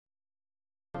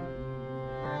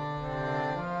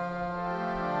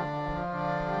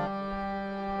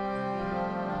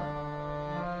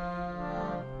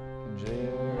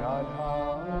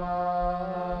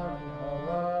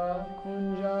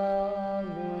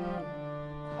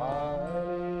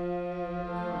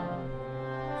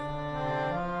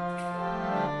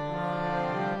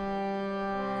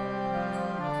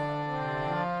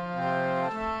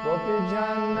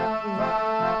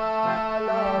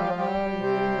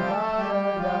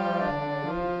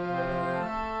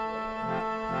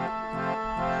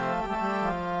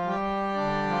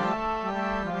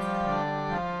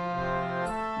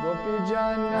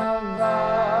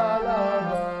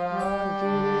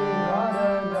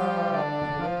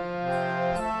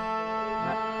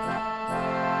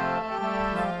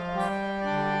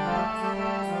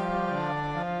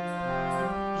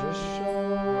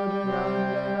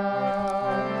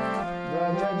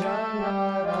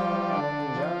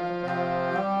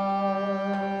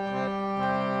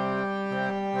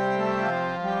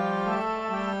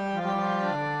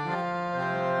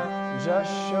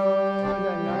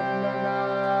Jashodanandana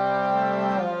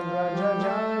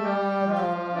Vrajajana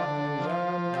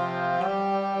Ranjana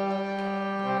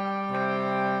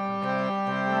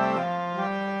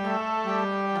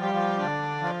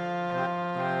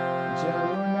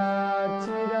Jamuna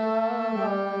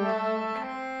Tiravana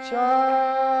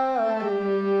Chari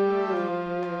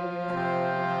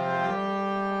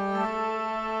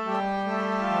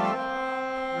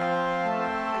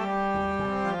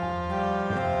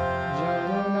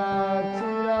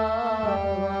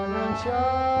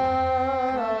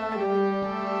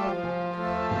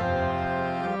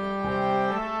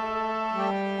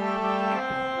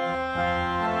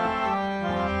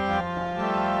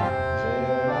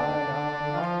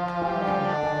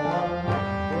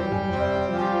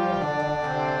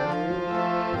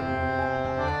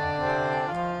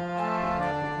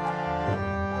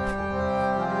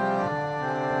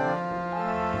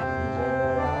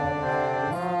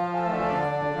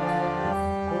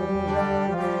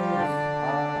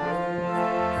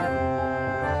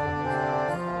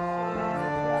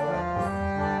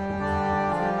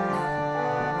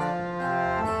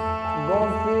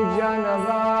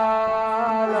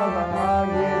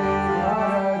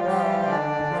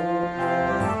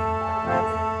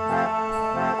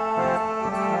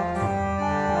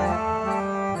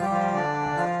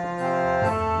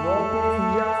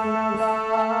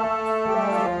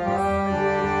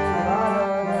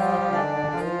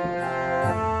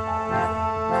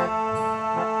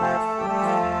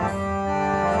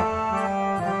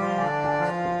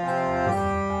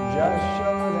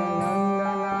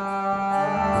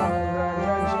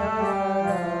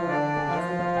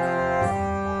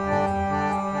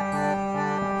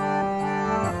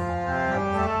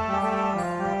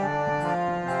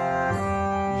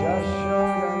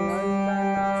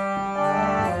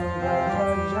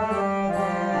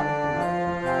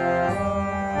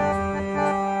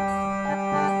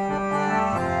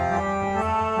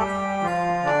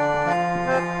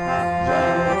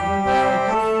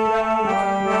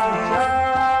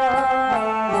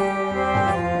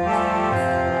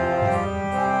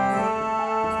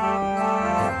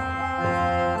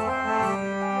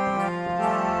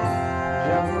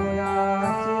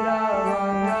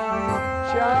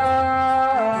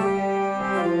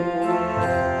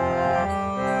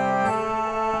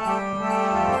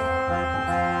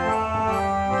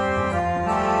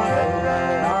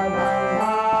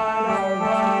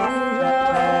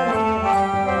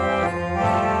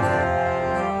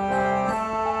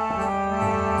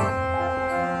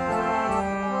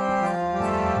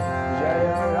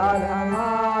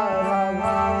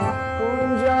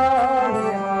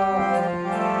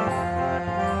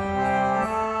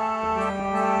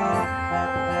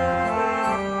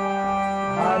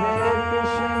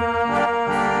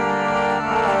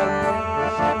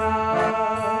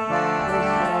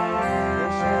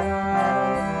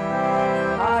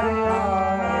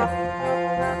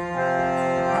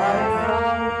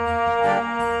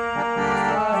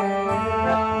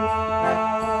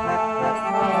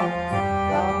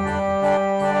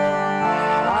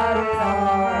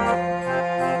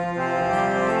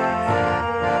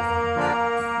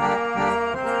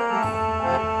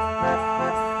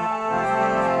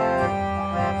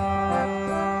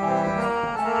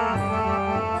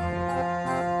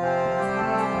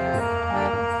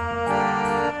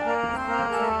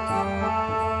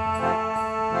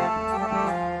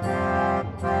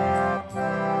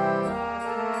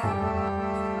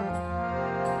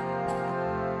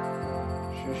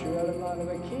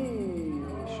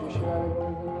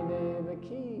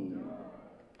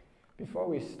Before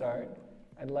we start,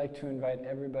 I'd like to invite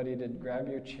everybody to grab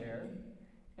your chair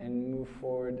and move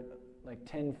forward like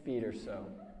 10 feet or so.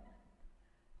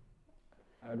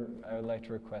 I would like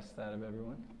to request that of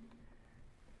everyone.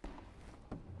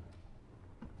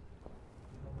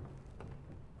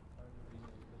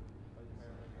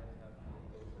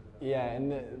 Yeah,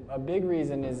 and a big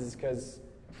reason is because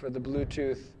for the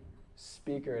Bluetooth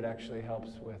speaker, it actually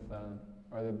helps with,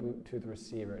 or the Bluetooth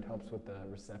receiver, it helps with the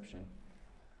reception.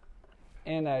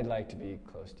 And I'd like to be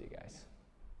close to you guys.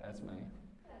 That's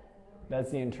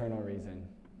the internal reason.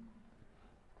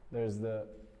 There's the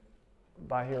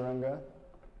Bahiranga,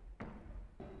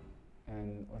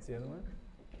 and what's the other one?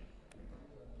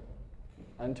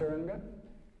 Antaranga?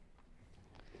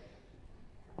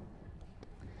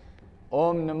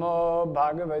 Om Namo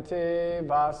Bhagavate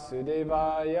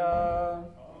Vasudevaya.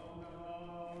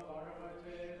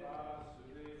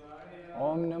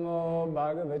 Om Namo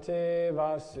Bhagavate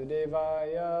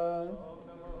Vasudevaya.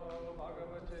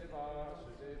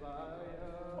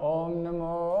 Om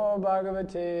Namo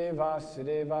Bhagavate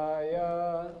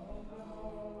Vasudevaya.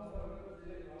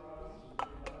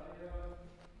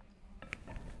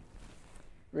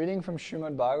 Reading from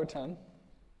Srimad Bhagavatam,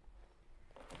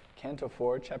 Canto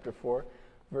 4, Chapter 4,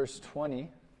 verse 20.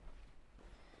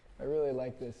 I really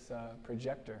like this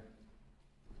projector.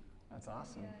 That's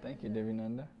awesome. Thank you,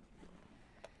 Devinanda.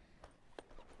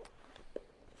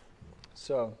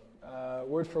 So,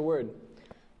 word for word.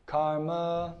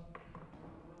 Karma,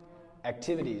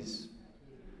 activities.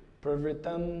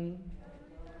 Pravritam,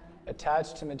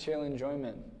 attached to material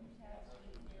enjoyment.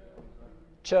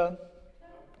 Cha,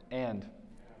 and.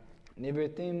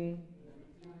 Nivritim,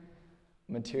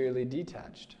 materially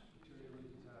detached.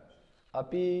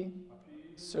 Api,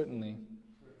 certainly.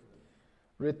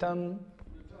 Ritam,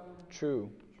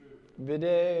 true.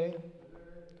 Vide,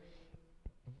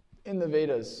 in the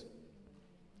Vedas.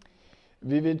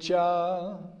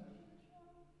 Vivicha,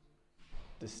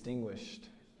 distinguished.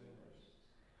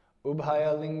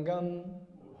 Ubhaya lingam,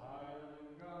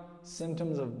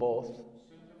 symptoms of both.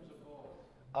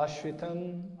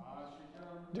 Ashritam,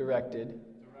 directed.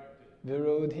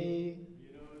 Virodhi,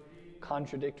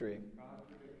 contradictory.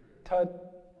 Tat,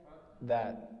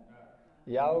 that.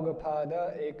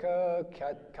 Yaugapada eka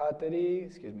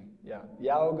katari,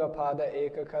 Yaugapada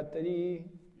eka katari.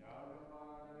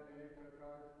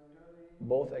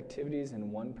 Both activities in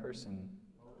one person.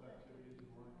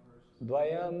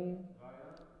 Dvayam,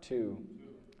 two.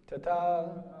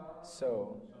 Tata,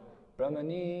 so.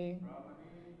 Brahmani,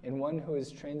 in one who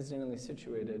is transcendently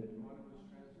situated.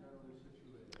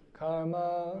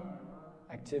 Karma,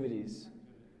 activities.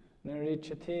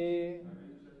 Narichati,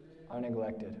 are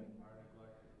neglected.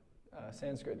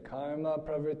 Sanskrit. Karma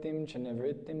pravritim cha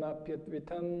nivritim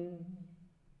apyatvitam.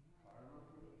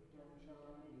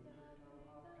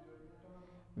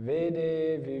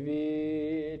 Vede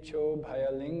vivicho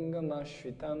bhayalingam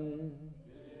ashritam.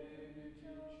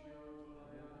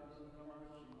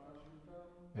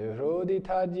 Virodhi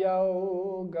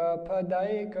tadhyao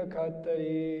gapadaika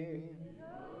katari.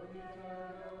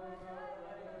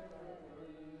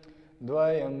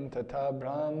 Dvayam tata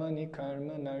brahmani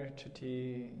karma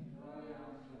narchati.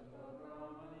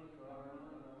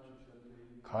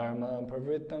 Karma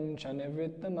pravritam cha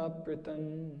nivritam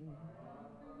apritam.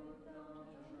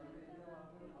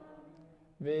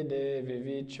 Vede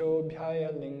vivicho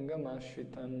bhaya lingam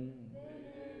ashritam.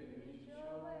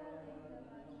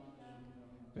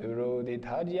 Virodhi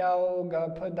thadyao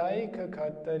gapadaika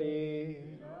katari.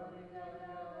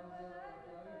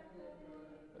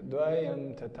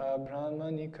 Dvayam tata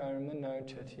brahmani karma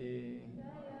narchati.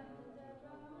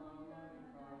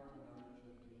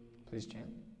 Please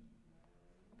chant.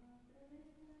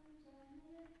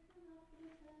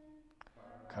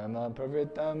 Karma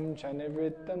pravritam cha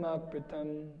nivritam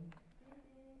apritam.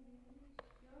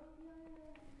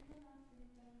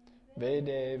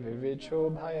 Vede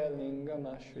vivicho bhaya lingam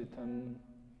ashritam.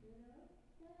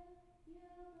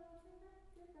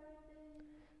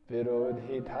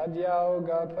 Virodhi thadyao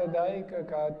gapadaika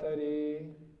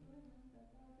katari.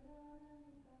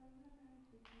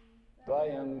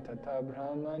 Dvayam tata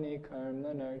brahmani karma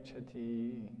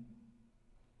narchati.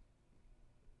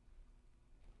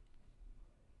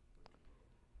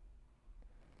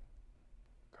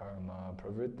 Karma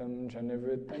pravritam cha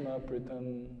nivritam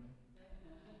apritam.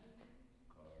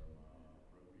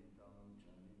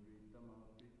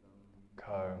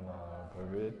 Karma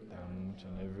pravritam cha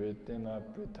nivritam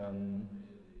apritam.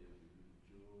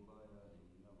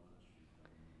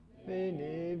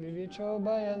 Vede vivicho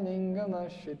bhaya lingam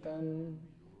ashritam.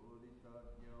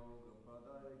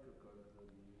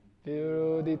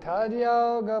 Virodhi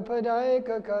thadyao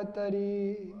gapadaika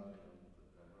katari.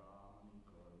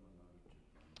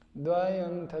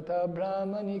 Dvayam tata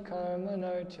brahmani karma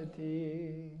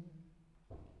narchati.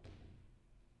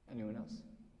 Anyone else?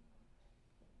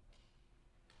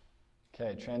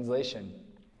 Okay, translation.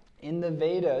 In the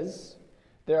Vedas,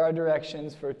 there are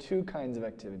directions for two kinds of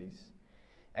activities.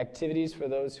 Activities for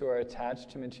those who are attached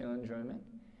to material enjoyment,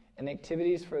 and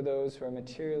activities for those who are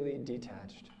materially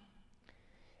detached.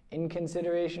 In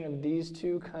consideration of these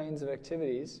two kinds of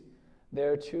activities,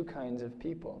 there are two kinds of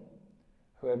people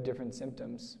who have different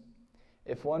symptoms.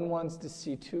 If one wants to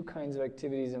see two kinds of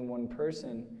activities in one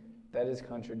person, that is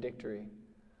contradictory.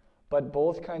 But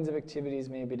both kinds of activities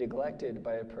may be neglected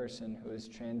by a person who is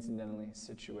transcendently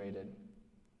situated.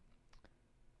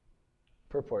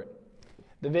 Purport.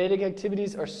 The Vedic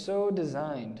activities are so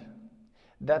designed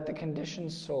that the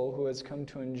conditioned soul who has come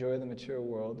to enjoy the material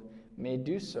world may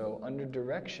do so under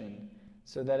direction,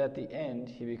 so that at the end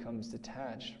he becomes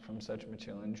detached from such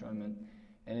material enjoyment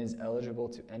and is eligible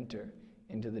to enter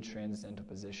into the transcendental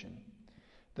position.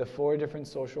 The four different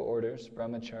social orders,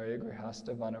 brahmacharya,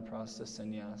 grihastha, vanaprastha,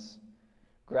 sannyas,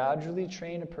 gradually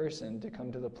train a person to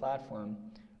come to the platform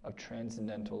of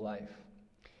transcendental life.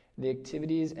 The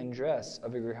activities and dress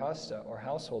of a grihastha or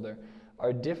householder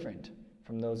are different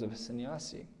from those of a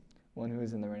sannyasi, one who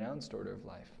is in the renounced order of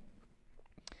life.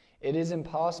 It is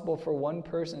impossible for one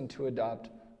person to adopt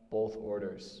both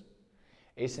orders.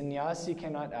 A sannyasi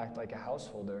cannot act like a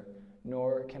householder,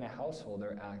 nor can a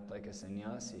householder act like a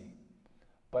sannyasi.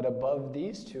 But above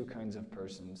these two kinds of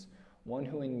persons, one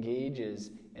who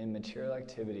engages in material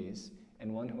activities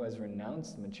and one who has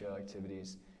renounced material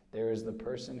activities, there is the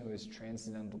person who is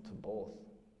transcendental to both.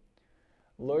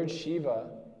 Lord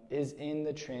Shiva is in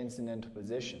the transcendental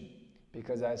position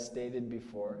because, as stated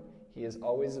before, he is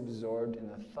always absorbed in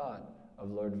the thought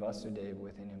of Lord Vasudeva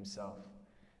within himself.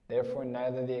 Therefore,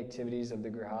 neither the activities of the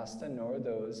grihastha nor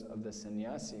those of the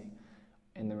sannyasi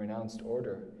in the renounced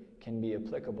order can be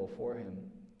applicable for him.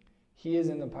 He is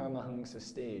in the Paramahamsa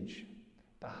stage,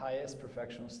 the highest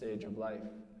perfectional stage of life,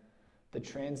 the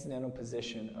transcendental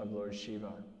position of Lord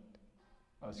Shiva.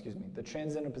 The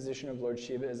transcendental position of Lord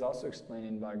Shiva is also explained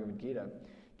in Bhagavad Gita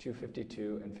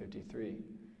 2:52 and 53.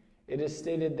 It is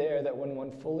stated there that when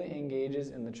one fully engages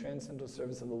in the transcendental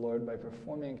service of the Lord by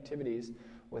performing activities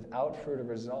without fruitive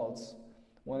results,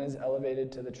 one is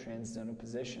elevated to the transcendental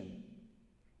position.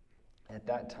 At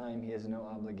that time, he has no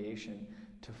obligation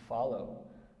to follow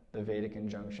the Vedic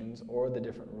injunctions or the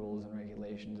different rules and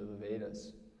regulations of the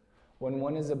Vedas. When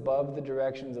one is above the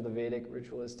directions of the Vedic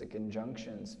ritualistic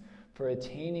injunctions for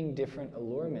attaining different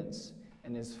allurements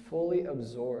and is fully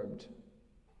absorbed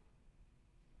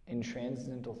in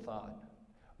transcendental thought,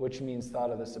 which means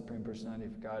thought of the Supreme Personality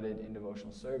of Godhead in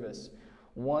devotional service,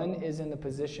 one is in the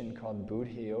position called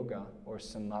Buddha Yoga or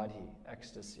Samadhi,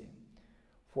 ecstasy.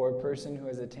 For a person who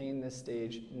has attained this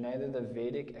stage, neither the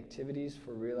Vedic activities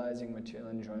for realizing material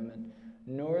enjoyment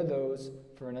nor those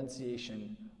for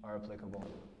renunciation are applicable.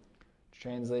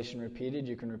 Translation repeated.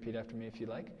 You can repeat after me if you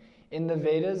like. In the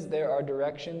Vedas, there are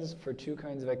directions for two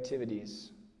kinds of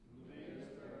activities.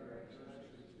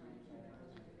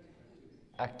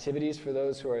 Activities for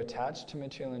those who are attached to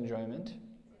material enjoyment,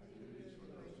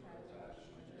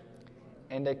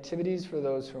 and activities for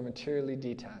those who are materially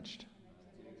detached.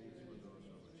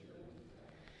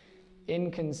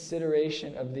 In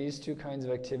consideration of these two kinds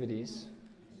of activities,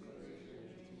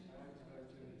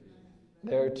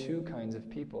 there are two kinds of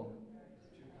people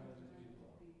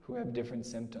who have different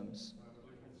symptoms.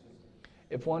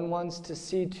 If one wants to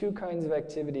see two kinds of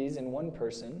activities in one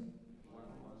person,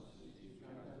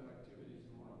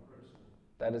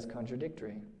 that is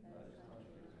contradictory.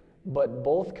 But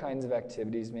both kinds of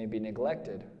activities may be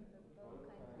neglected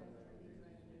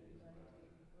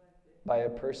by a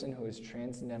person who is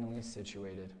transcendentally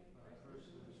situated.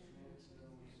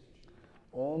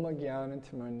 Om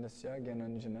Jnana-Timirandasya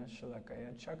Gyananjana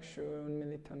Shalakaya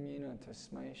Chakshurunmilitam Yena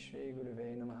Tasmai Shri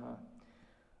Gurave Namaha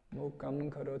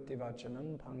Mukam Karoti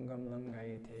Vachanam Pangam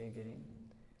Langayate Girim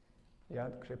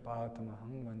Yat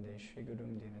Kripatamaham Vande Shri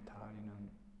Gurum Dinatarinam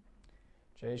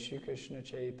Jai Shri Krishna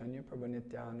Chaitanya Prabhu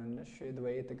Nityananda Shri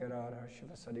Dvaita Gadadhar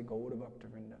Shivasadi Gaura Bhakta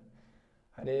Vrinda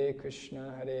Hare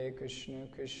Krishna Krishna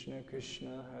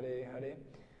Krishna Hare Hare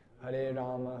Hare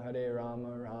Rama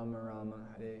Rama Rama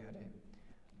Hare Hare.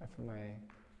 I offer my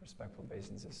respectful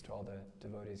obeisances to all the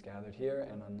devotees gathered here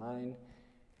and online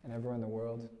and everywhere in the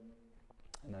world.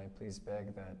 And I please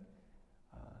beg that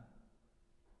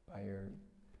by your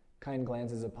kind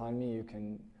glances upon me, you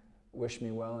can wish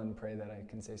me well and pray that I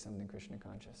can say something Krishna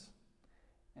conscious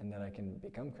and that I can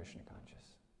become Krishna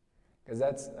conscious. Because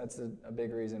that's a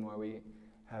big reason why we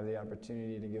have the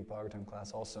opportunity to give Bhagavatam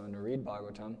class also and to read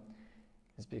Bhagavatam,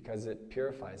 is because it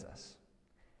purifies us.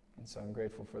 And so I'm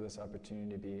grateful for this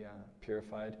opportunity to be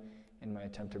purified in my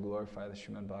attempt to glorify the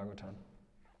Srimad Bhagavatam.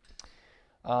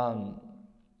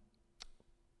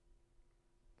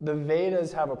 The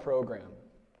Vedas have a program.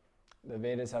 The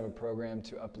Vedas have a program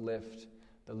to uplift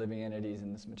the living entities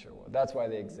in this material world. That's why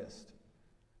they exist.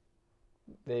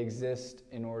 They exist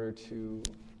in order to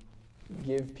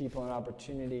give people an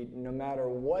opportunity, no matter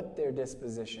what their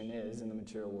disposition is in the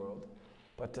material world,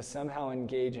 but to somehow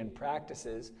engage in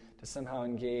practices, to somehow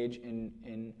engage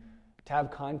in to have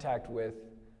contact with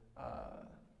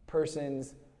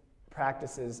persons,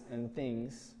 practices, and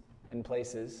things and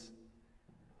places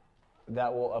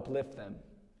that will uplift them,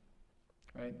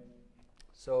 right?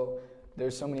 So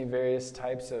there's so many various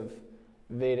types of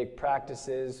Vedic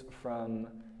practices, from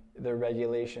the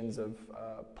regulations of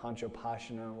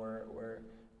Panchopashana, where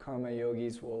karma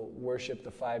yogis will worship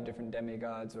the 5 different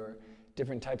demigods, or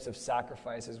different types of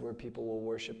sacrifices where people will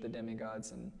worship the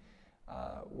demigods and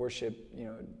worship,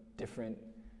 different.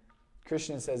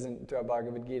 Krishna says throughout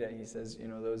Bhagavad Gita, he says,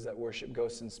 those that worship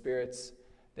ghosts and spirits,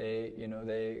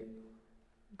 they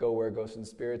go where ghosts and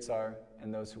spirits are,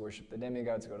 and those who worship the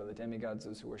demigods go to the demigods,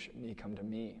 those who worship me come to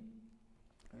me.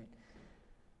 Right?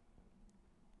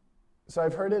 So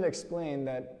I've heard it explained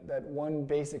that one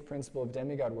basic principle of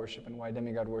demigod worship and why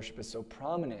demigod worship is so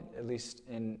prominent, at least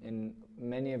in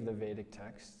many of the Vedic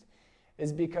texts,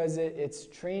 is because it's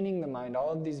training the mind. All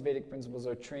of these Vedic principles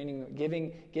are training,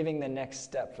 giving the next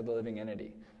step for the living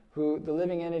entity. Who the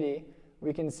living entity,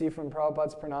 we can see from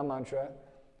Prabhupada's Pranam Mantra,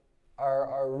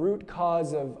 our root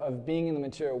cause of being in the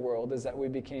material world is that we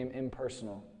became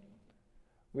impersonal.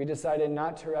 We decided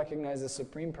not to recognize a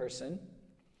supreme person,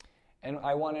 and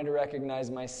I wanted to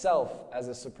recognize myself as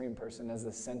a supreme person, as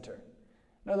the center.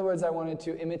 In other words, I wanted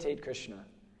to imitate Krishna.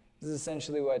 This is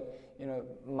essentially what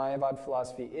Mayavad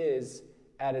philosophy is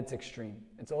at its extreme.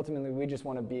 It's ultimately we just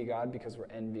want to be God because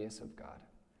we're envious of God.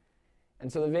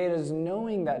 And so the Vedas,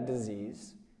 knowing that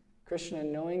disease, Krishna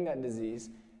knowing that disease,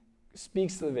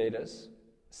 speaks the Vedas,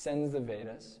 sends the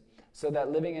Vedas, so that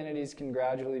living entities can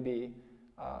gradually be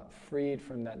freed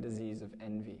from that disease of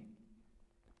envy,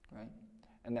 right?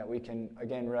 And that we can,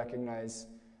 again, recognize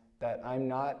that I'm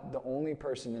not the only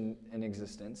person in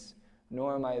existence,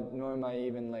 nor am I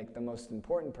even like the most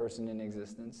important person in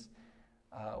existence,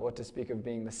 what to speak of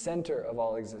being the center of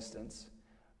all existence,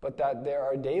 but that there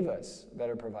are devas that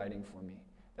are providing for me,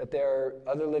 that there are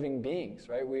other living beings,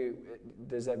 right?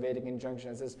 There's that Vedic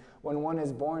injunction that says, when one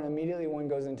is born, immediately one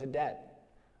goes into debt.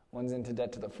 One's into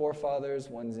debt to the forefathers,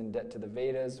 one's in debt to the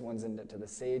Vedas, one's in debt to the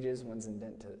sages, one's in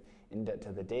debt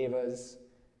to the devas,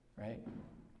 right?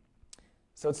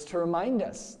 So it's to remind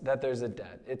us that there's a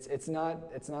debt. It's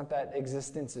not that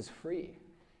existence is free.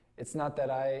 It's not that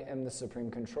I am the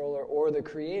supreme controller or the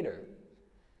creator.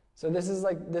 So this is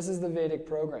the Vedic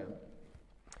program.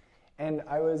 And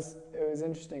it was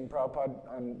interesting, Prabhupada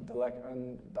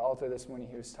on the altar this morning,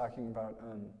 he was talking about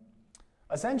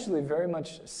essentially very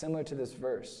much similar to this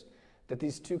verse, that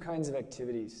these two kinds of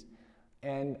activities.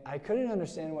 And I couldn't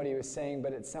understand what he was saying,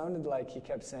 but it sounded like he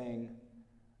kept saying,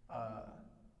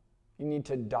 you need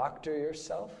to doctor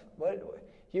yourself. What?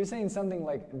 He was saying something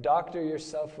like, doctor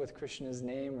yourself with Krishna's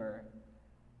name, or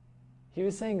he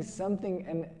was saying something,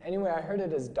 and anyway, I heard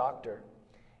it as doctor,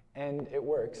 and it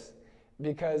works,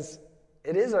 because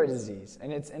it is our disease,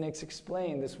 and it's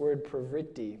explained, this word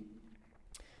pravritti,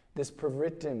 this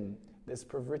pravrittim, this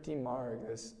pravritti marg,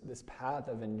 this path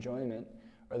of enjoyment,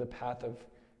 or the path of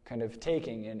kind of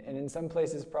taking, and in some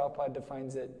places Prabhupada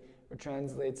defines it, or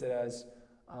translates it as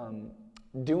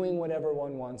doing whatever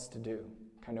one wants to do,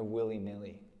 kind of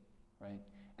willy-nilly, right?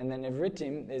 And then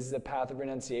nivrittim is the path of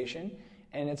renunciation,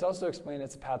 and it's also explained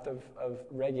it's a path of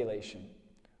regulation,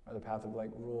 or the path of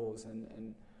like rules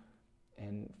and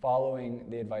following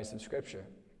the advice of Scripture.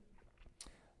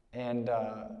 And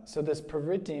so this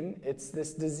pravrittim, it's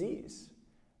this disease.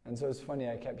 And so it's funny,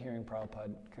 I kept hearing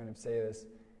Prabhupada kind of say this.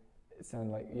 It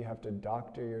sounded like you have to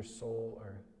doctor your soul,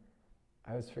 or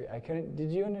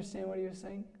did you understand what he was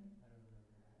saying?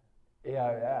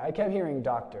 Yeah, I kept hearing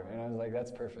doctor, and I was like,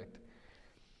 that's perfect,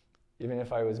 even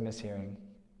if I was mishearing.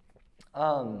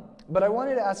 But I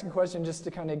wanted to ask a question just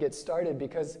to kind of get started,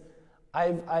 because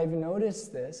I've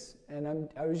noticed this, and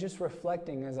I was just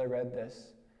reflecting as I read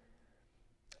this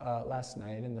last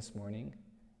night and this morning,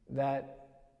 that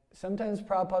sometimes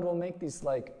Prabhupada will make these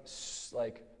like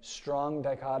strong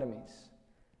dichotomies.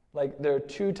 Like there are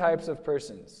two types of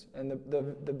persons, and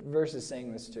the verse is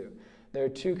saying this too. There are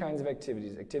two kinds of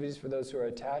activities. Activities for those who are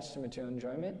attached to material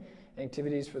enjoyment, and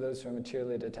activities for those who are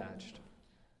materially detached.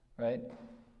 Right?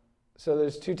 So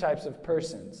there's two types of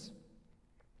persons.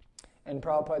 And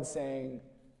Prabhupada's saying,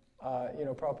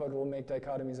 Prabhupada will make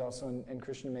dichotomies also, and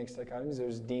Krishna makes dichotomies.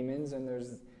 There's demons, and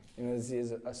there's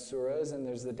these asuras, and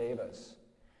there's the devas.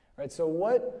 Right? So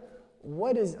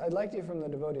what is, I'd like to hear from the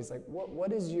devotees, like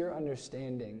what is your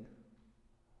understanding?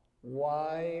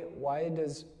 Why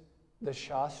does the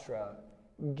Shastra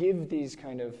give these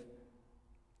kind of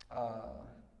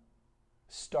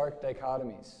stark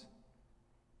dichotomies?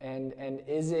 And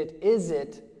is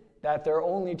it that there are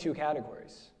only two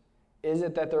categories? Is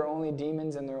it that there are only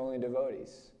demons and there are only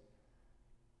devotees?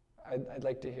 I'd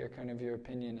like to hear kind of your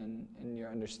opinion and your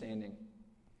understanding.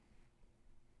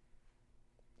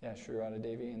 Yeah, Sri Radha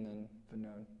Devi, and then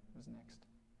Vinod was next.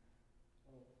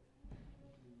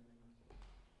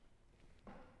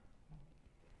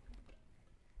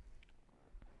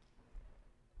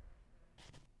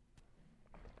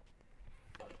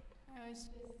 I was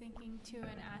just thinking to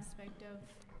an aspect of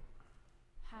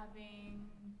having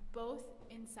both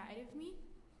inside of me.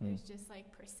 There's just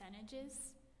like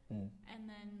percentages, and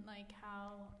then like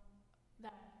how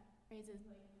that phrase is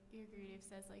like your Gurudev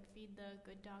says, like feed the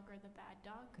good dog or the bad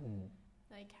dog.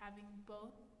 like having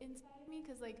both inside me,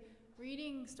 because like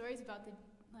reading stories about the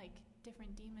like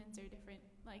different demons or different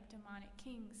like demonic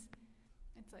kings,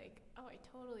 it's like, oh, I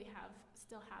totally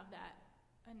still have that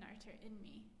Anarta in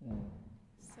me.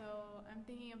 So I'm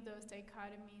thinking of those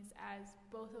dichotomies as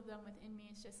both of them within me.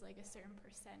 It's just like a certain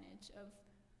percentage of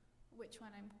which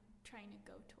one I'm trying to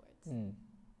go towards.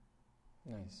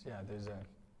 Nice. Yeah, there's a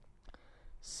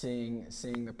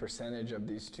seeing the percentage of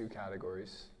these two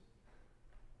categories.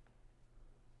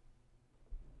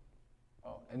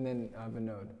 Oh, and then I have a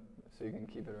node, so you can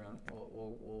keep it around.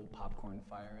 We'll popcorn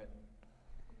fire it.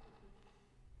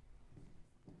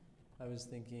 I was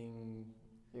thinking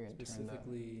You can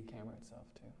specifically turn the camera itself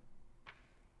too.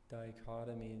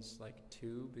 Dichotomies like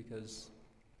two, because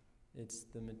it's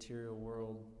the material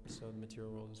world, so the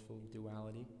material world is full of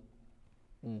duality.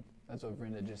 That's what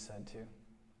Vrinda just said too.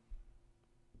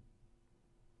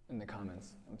 In the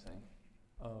comments, I'm saying.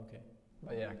 Oh, okay.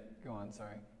 But yeah, go on,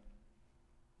 sorry.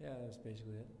 Yeah, that's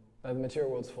basically it. The material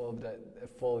world's full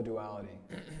of duality.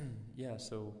 Yeah,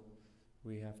 so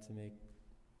we have to make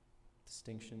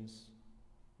distinctions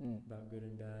about good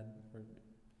and bad, or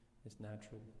it's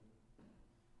natural.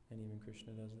 And even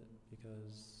Krishna does it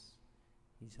because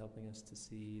he's helping us to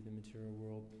see the material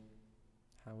world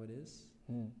how it is,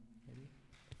 maybe.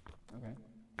 Okay.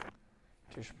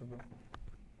 Tish Prabhu.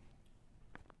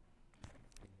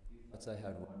 Thoughts I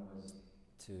had, one was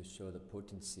to show the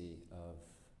potency of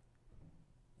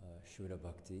Shura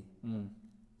Bhakti.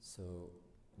 So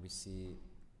we see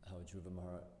how Dhruva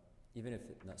Maharaj, even if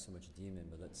it's not so much demon,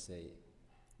 but let's say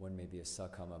one may be a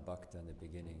Sakama Bhakta in the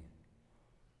beginning,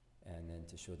 and then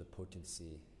to show the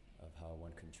potency of how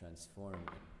one can transform,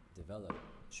 develop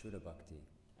Shura Bhakti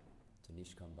to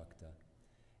Nishkam Bhakta.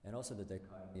 And also the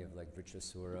dichotomy of like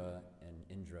Vritrasura and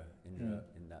Indra. Indra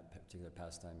in that particular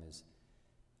pastime is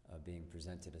being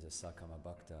presented as a Sakama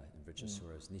Bhakta, and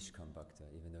Vritrasura is Nishkam Bhakta,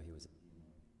 even though he was.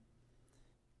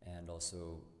 And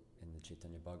also in the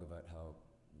Chaitanya Bhagavat, how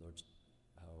Lord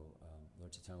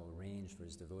Chaitanya will arrange for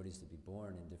his devotees to be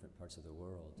born in different parts of the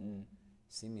world,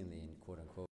 seemingly in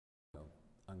quote-unquote,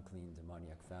 unclean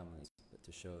demoniac families, but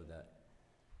to show that,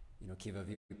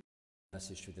 Kivavi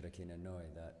Nasishudrakena Noi,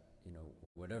 that,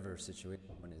 whatever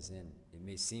situation one is in, it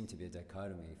may seem to be a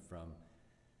dichotomy from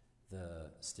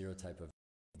the stereotype of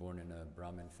born in a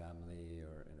Brahmin family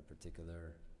or in a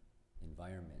particular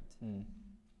environment. And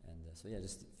so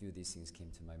just a few of these things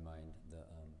came to my mind.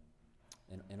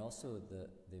 And also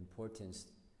the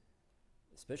importance,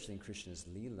 especially in Krishna's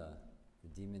Leela, the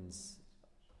demons,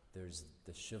 there's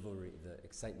the chivalry, the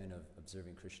excitement of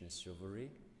observing Krishna's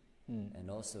chivalry, and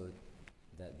also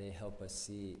that they help us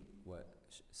see what,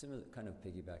 similar, kind of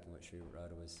piggybacking what Sri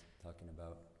Radha was talking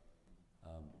about,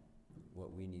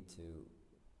 what we need to,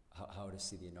 how to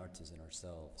see the anarthas in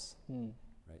ourselves,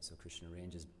 right? So Krishna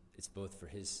arranges, it's both for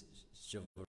his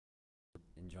chivalry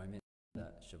enjoyment,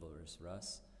 that chivalrous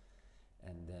ras,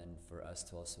 and then for us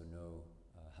to also know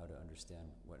how to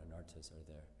understand what anarthas are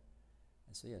there.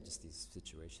 And so just these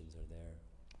situations are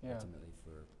there ultimately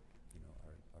for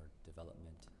our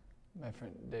development. My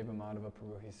friend Deva Madhava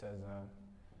Prabhu, he says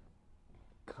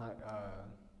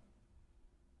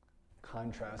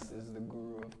contrast is the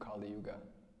guru of Kali Yuga.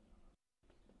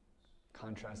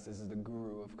 Contrast is the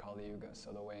guru of Kali Yuga.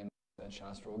 So the way in that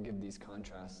Shastra will give these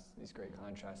contrasts, these great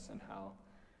contrasts, and how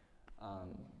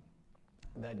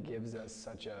that gives us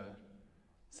such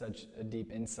a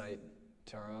deep insight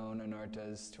to our own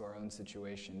anarthas, to our own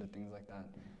situation, to things like that.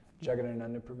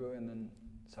 Jagadananda Prabhu, and then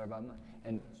Sarvabhauma.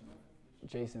 And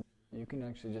Jason, you can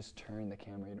actually just turn the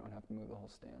camera. You don't have to move the whole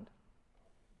stand.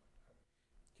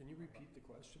 Can you repeat the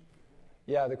question?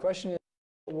 Yeah, the question is,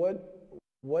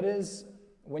 what is,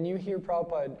 when you hear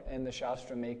Prabhupada and the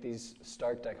Shastra make these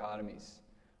stark dichotomies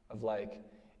of like,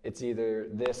 it's either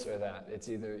this or that. It's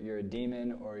either you're a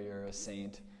demon or you're a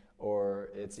saint,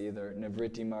 or it's either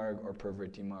Nivritti Marg or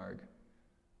Pravritti Marg.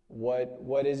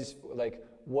 What is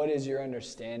your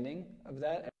understanding of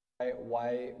that? And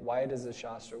why does the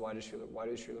Shastra, why does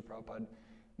Srila Prabhupada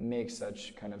make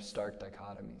such kind of stark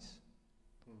dichotomies?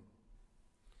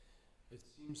 It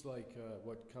seems like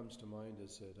what comes to mind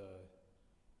is that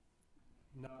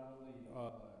not only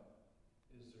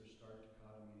is there stark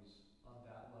dichotomies on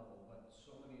that level, but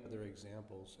so many other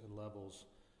examples and levels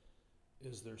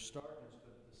is there starkness,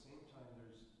 but at the same time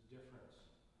there's difference.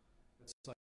 It's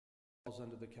like it falls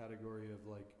under the category of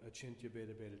like achintya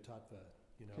beta beta tattva,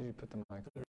 Could you put the mic?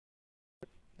 There's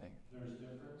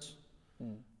difference.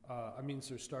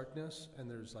 There's starkness and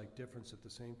there's like difference at the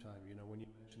same time. When you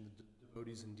mention the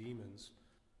devotees and demons,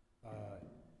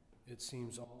 it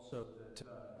seems also that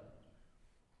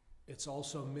it's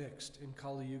also mixed. In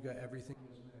Kali Yuga, everything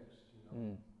is mixed.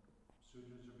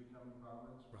 Sudras are becoming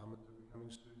Brahmins, Brahmins are becoming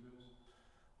Sudras.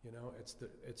 You know,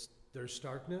 there's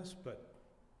starkness, but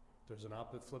there's an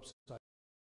opposite flip side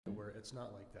where it's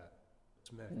not like that.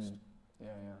 It's mixed. Yeah.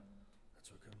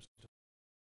 That's what comes to.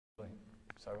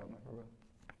 Sorry about my problem.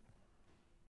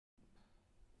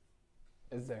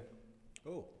 Is there?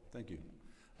 Oh, thank you.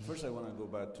 First, I want to go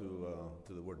back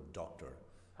to the word doctor.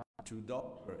 To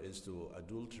doctor is to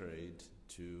adulterate,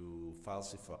 to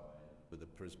falsify with the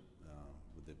purpose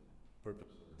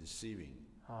of deceiving,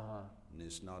 and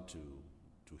it's not to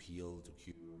heal, to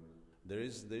cure. There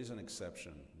is an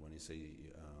exception when you say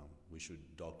we should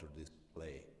doctor this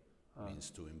play, means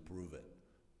to improve it,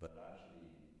 but actually,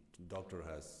 doctor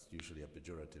has usually a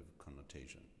pejorative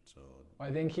connotation. So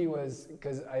I think he was,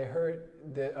 because I heard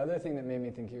the other thing that made me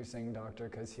think he was saying doctor,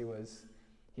 because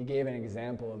he gave an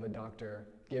example of a doctor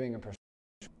giving a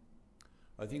prescription.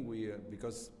 I think we,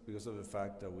 because of the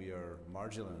fact that we are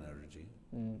marginal energy,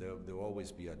 there will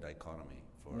always be a dichotomy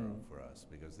for us,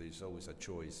 because there's always a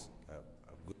choice, a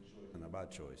good choice and a bad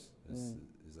choice.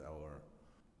 Is our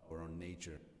own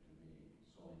nature to be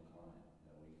so inclined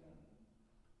that we can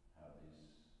have this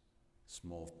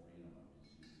small freedom of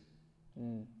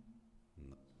disease.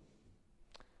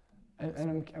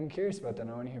 And I'm curious about that.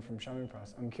 I want to hear from Shami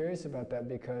Pras. I'm curious about that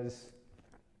because,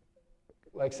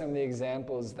 like some of the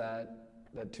examples that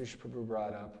Tush Prabhu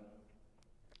brought up,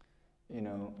 you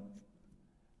know,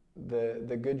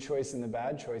 the good choice and the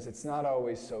bad choice, it's not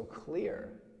always so clear.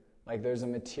 Like there's a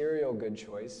material good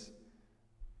choice,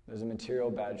 there's a material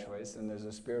bad choice, and there's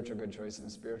a spiritual good choice and a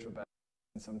spiritual bad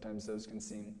choice. And sometimes those can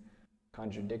seem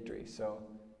contradictory. So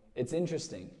it's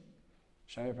interesting.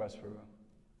 Shami Pras Prabhu.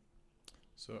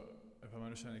 So, if I'm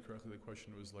understanding correctly, the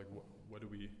question was like, what do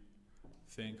we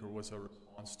think, or what's our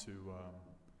response to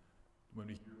when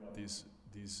we hear about these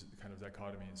kind of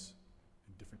dichotomies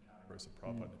in different categories of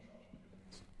Prabhupada?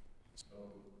 So,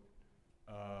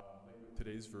 like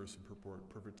today's verse in purport,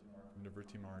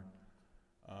 Nivritti Marg,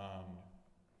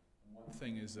 one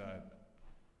thing is that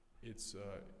it's,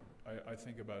 I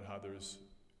think about how there's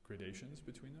gradations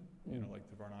between them, you know, like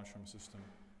the Varnashram system.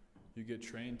 You get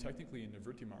trained technically in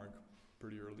Nivritti Marg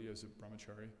pretty early as a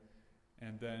brahmachari,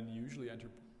 and then you usually enter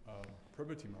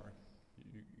Prabhuti Marg,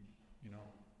 you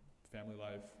know, family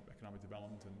life, economic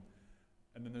development,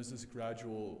 and then there's this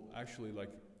gradual, actually like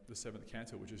the 7th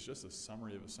canto, which is just a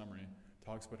summary of a summary,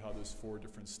 talks about how there's 4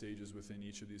 different stages within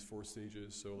each of these 4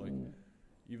 stages. So like,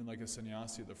 even like a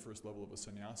sannyasi, the first level of a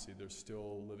sannyasi, they're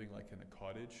still living like in a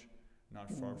cottage,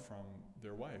 not far from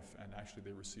their wife, and actually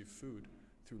they receive food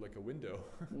through like a window,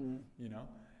 you know?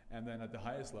 And then at the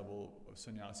highest level of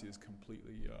sannyasi is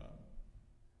completely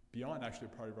beyond actually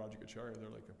Parivrajikacharya, they're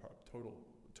like a total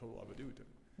avadhuta.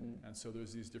 And so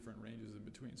there's these different ranges in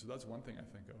between. So that's one thing I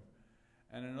think of.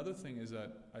 And another thing is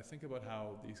that I think about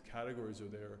how these categories are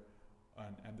there,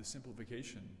 and the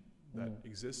simplification that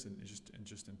exists in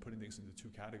just in putting things into 2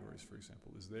 categories, for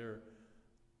example, is there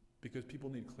because people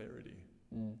need clarity.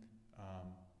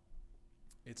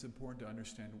 It's important to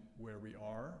understand where we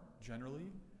are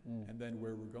generally, and then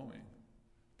where we're going,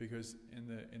 because in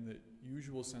the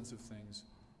usual sense of things,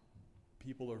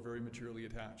 people are very materially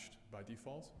attached by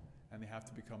default, and they have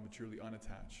to become materially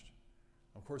unattached.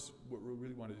 Of course, what we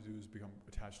really wanted to do is become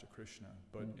attached to Krishna,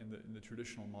 but in the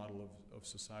traditional model of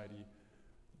society,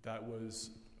 that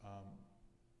was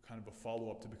kind of a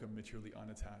follow-up to become materially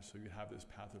unattached, so you have this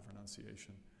path of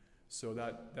renunciation. So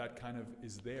that kind of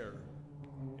is there,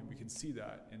 and we can see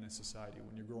that in a society.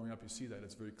 When you're growing up, you see that.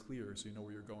 It's very clear, so you know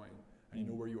where you're going, and you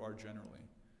know where you are generally.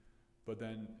 But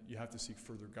then you have to seek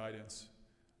further guidance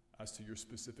as to your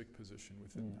specific position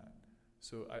within that.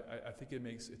 So I think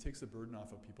it takes the burden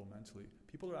off of people mentally.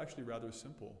 People are actually rather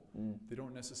simple. They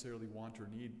don't necessarily want or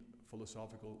need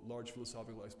large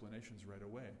philosophical explanations right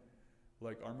away.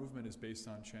 Like our movement is based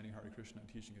on chanting Hare Krishna and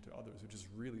teaching it to others, which is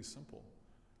really simple.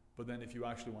 But then if you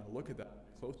actually want to look at that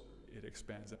closer, it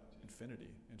expands out to infinity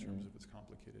in terms of its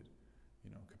complicated,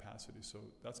 capacity. So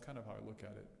that's kind of how I look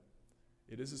at it.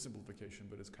 It is a simplification,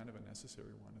 but it's kind of a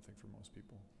necessary one, I think, for most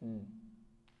people.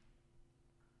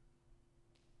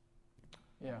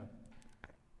 Yeah.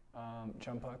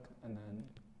 Champak, and then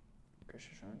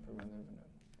Krishna Sharma for Vrindavan.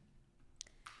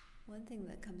 One thing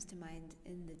that comes to mind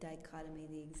in the dichotomy,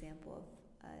 the example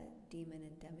of demon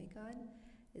and demigod,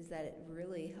 is that it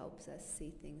really helps us see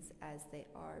things as they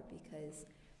are, because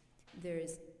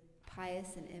there's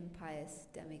pious and impious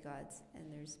demigods, and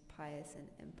there's pious and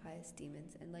impious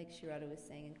demons. And like Shirada was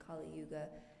saying, in Kali Yuga,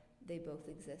 they both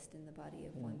exist in the body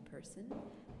of one person.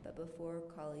 But before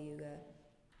Kali Yuga,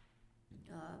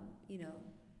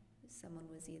 someone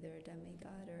was either a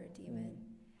demigod or a demon.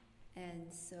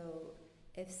 And so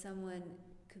if someone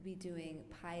could be doing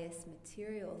pious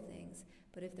material things,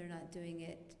 but if they're not doing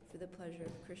it for the pleasure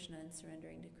of Krishna and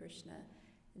surrendering to Krishna,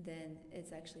 then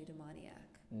it's actually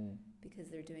demoniac, because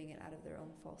they're doing it out of their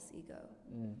own false ego.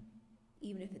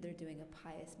 Even if they're doing a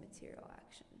pious material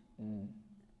action,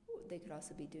 they could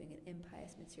also be doing an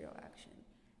impious material action.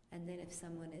 And then if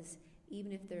someone is,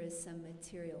 even if there is some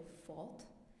material fault,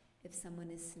 if someone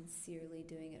is sincerely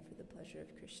doing it for the pleasure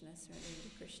of Krishna, surrendering to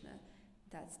Krishna,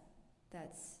 that's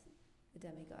a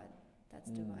demigod, that's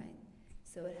divine.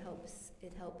 So it helps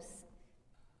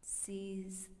you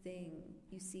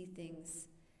see things,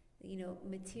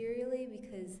 materially,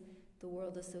 because the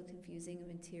world is so confusing and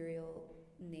material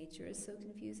nature is so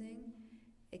confusing.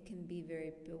 It can be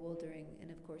very bewildering, and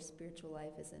of course spiritual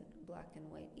life isn't black and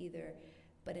white either,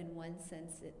 but in one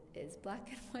sense it is black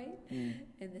and white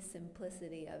in the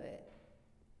simplicity of it,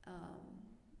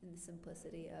 in the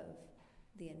simplicity of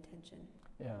the intention.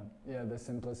 Yeah, the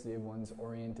simplicity of one's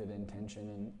oriented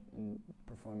intention in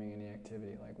performing any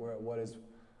activity. Like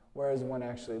where is one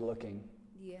actually looking?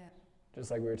 Yeah. Just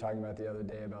like we were talking about the other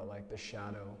day about like the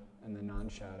shadow and the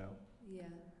non-shadow. Yeah.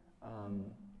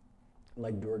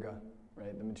 Like Durga,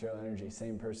 right? The material energy,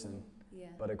 same person. Yeah.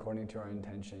 But according to our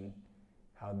intention,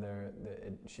 how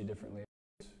she differently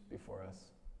before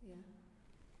us. Yeah.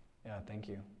 Yeah, thank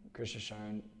you. Krishna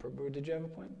Sharon, Prabhu, did you have a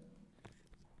point?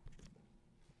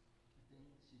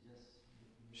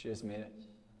 She just made it?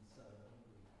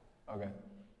 Okay.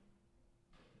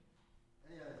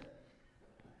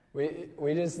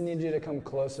 We just need you to come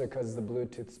closer because the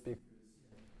Bluetooth speaker.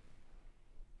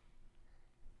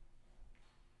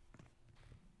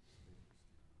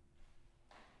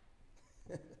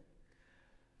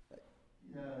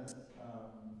 Yes,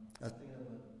 I was thinking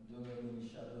about Durga being the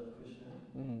shadow of Krishna.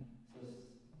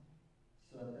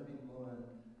 So at every moment,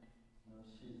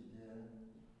 she's there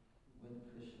with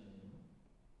Krishna,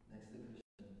 next to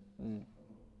Krishna.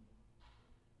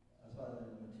 As far as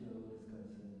the material world is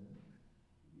concerned,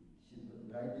 she's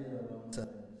right there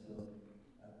alongside. So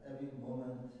at every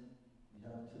moment, you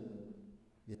have to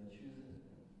choose it.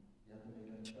 You have to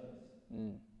make a choice.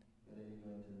 Whether you're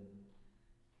going to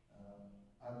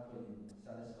act for the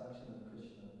satisfaction of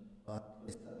Krishna or act for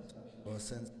the satisfaction of our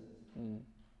senses.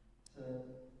 So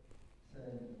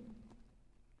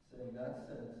in that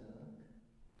sense,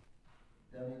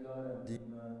 demigod and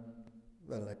demon,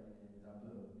 well, like an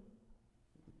example of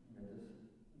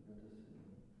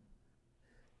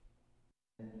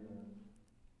and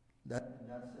that in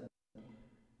that sense,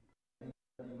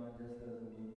 demon just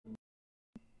doesn't mean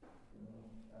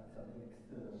something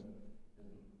external.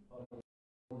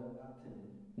 You're acting.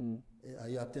 Are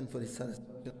you acting for the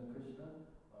satisfaction of Krishna,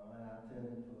 or am I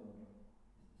acting for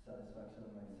satisfaction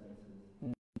of my senses?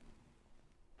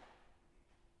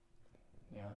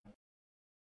 Yeah.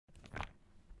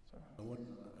 I want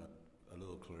a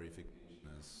little clarification,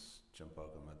 as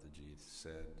Champaka Mataji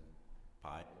said,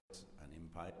 pious and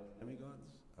impious demigods.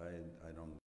 I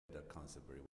don't get that concept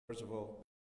very well. First of all,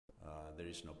 there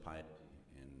is no piety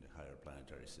in the higher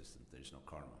planetary systems. There is no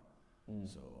karma.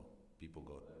 So people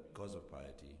go there because of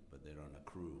piety, but they don't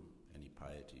accrue any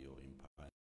piety or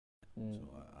impiety. So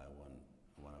I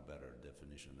want a better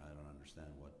definition. I don't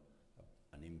understand what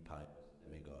an impious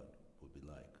demigod would be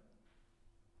like.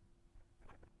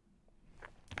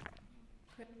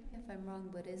 Correct me if I'm wrong,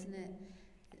 but isn't it?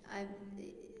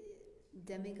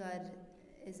 Demigod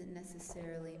isn't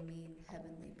necessarily mean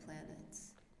heavenly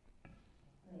planets.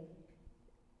 Like,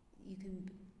 you can.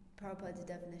 Prabhupada's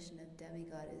definition of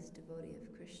demigod is devotee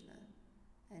of Krishna,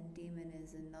 and demon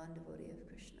is a non-devotee of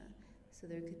Krishna. So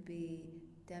there could be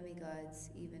demigods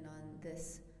even on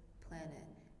this planet,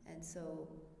 and so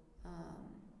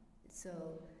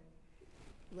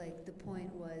like the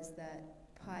point was that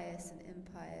pious and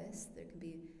impious, there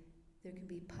can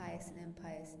be pious and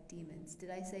impious demons.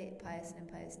 Did I say pious and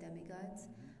impious demigods?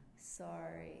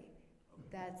 Sorry,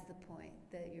 that's the point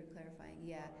that you're clarifying.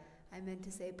 Yeah. I meant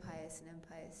to say pious and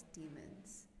impious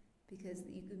demons, because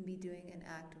you can be doing an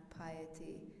act of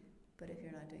piety, but if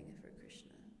you're not doing it for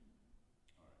Krishna.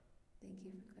 Thank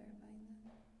you for clarifying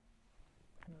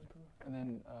that. And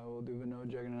then we'll do Vinod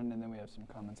Jagannath, and then we have some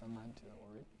comments online too that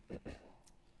we'll read.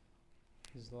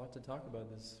 There's a lot to talk about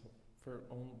this for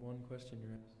one question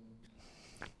you're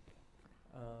asking.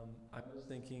 I was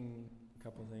thinking a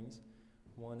couple things.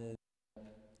 One is,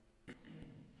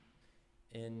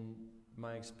 in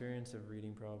my experience of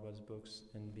reading Prabhupada's books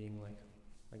and being like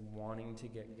wanting to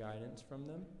get guidance from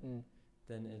them,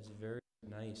 then it's very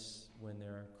nice when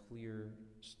there are clear,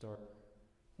 stark,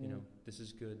 this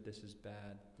is good, this is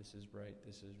bad, this is right,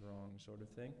 this is wrong sort of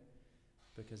thing.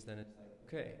 Because then it's like,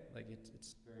 okay, like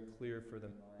it's very clear for the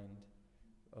mind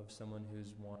of someone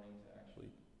who's wanting to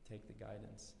actually take the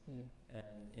guidance. And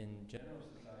in general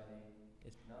society,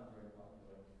 it's not very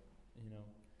popular, you know,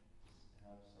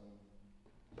 have some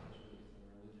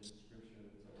religious scripture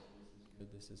that says this is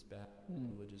good, this is bad,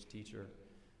 religious teacher.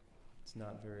 It's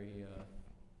not very, you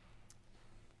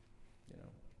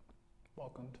know,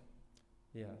 welcomed.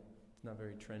 Yeah, it's not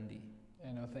very trendy.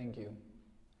 Yeah, no, thank you.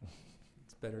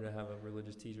 It's better to have a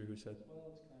religious teacher who says,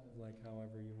 well, it's kind of like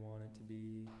however you want it to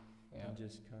be, and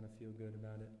just kind of feel good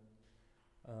about it.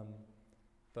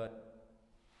 But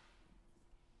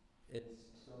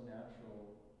it's so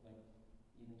natural, like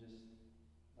even just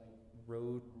like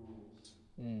road rules,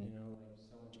 you know, like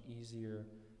so much easier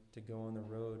to go on the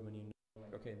road when you know,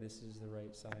 like, okay, this is the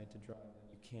right side to drive.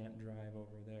 You can't drive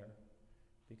over there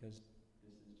because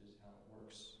this is just how it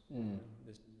works.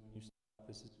 This is when you stop,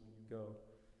 this is when you go.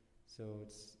 So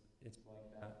it's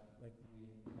like that. Like we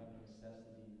have a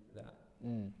necessity for that.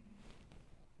 When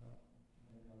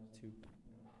it comes to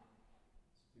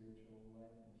spiritual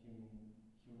life and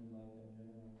human life in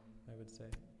general, I would say.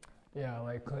 Yeah,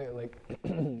 like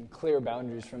clear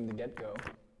boundaries from the get-go.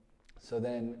 So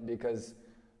then, because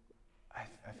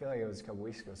I feel like it was a couple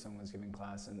weeks ago, someone was giving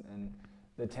class, and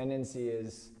the tendency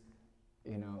is,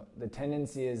 you know,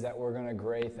 that we're going to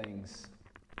gray things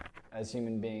as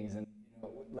human beings, and you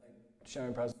know, like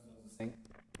Shami Prabhupada was saying,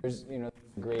 there's, you know,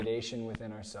 gradation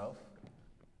within ourselves.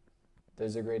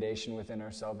 There's a gradation within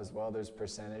ourselves as well. There's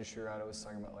percentage. Sri Radha was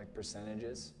talking about like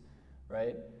percentages,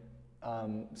 right?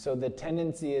 So the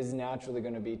tendency is naturally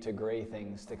going to be to gray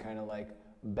things, to kind of like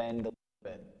bend a little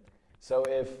bit. So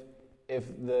if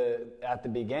at the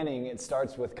beginning it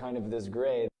starts with kind of this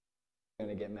gray, it's going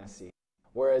to get messy.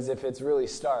 Whereas if it's really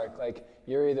stark, like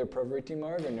you're either pravritti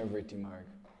marg or nivritti marg.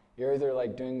 You're either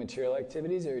like doing material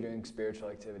activities or you're doing spiritual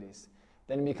activities.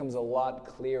 Then it becomes a lot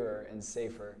clearer and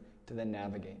safer to then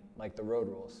navigate, like the road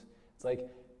rules. It's like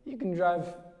you can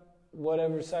drive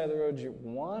whatever side of the road you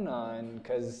want on,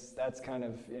 because that's kind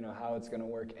of, you know, how it's going to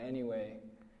work anyway.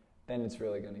 Then it's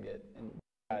really going to get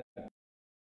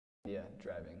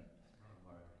driving.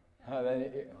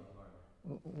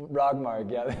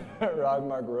 Ragmarg, yeah,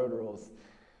 Ragmarg road rules.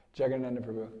 Jagannatha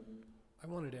Prabhu. I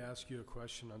wanted to ask you a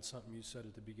question on something you said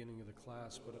at the beginning of the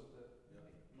class, but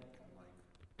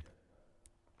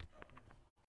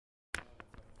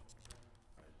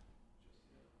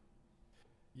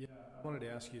I wanted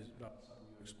to ask you about something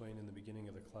you explained in the beginning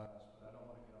of the class, but I don't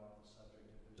want to get off the subject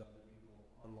if there's other people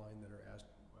online that are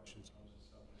asking questions on the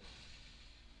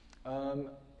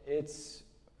subject.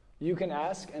 You can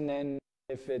ask, and then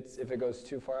if it goes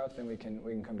too far off, then we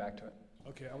can come back to it.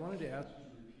 Okay, I wanted to ask you to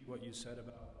repeat what you said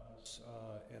about us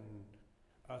and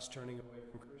us turning away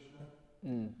from Krishna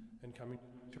and coming to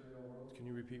the material world. Can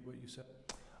you repeat what you said?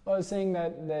 Well, I was saying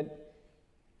that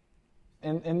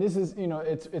and this is, you know,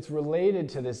 it's related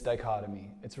to this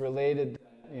dichotomy. It's related,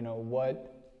 you know,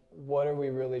 what are we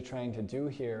really trying to do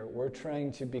here? We're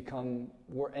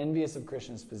envious of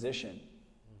Krishna's position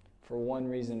for one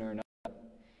reason or another.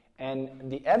 And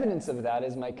the evidence of that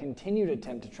is my continued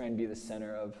attempt to try and be the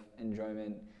center of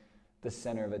enjoyment, the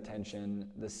center of attention,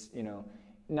 this, you know,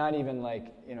 not even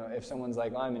like, you know, if someone's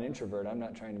like, oh, I'm an introvert, I'm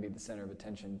not trying to be the center of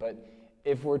attention. But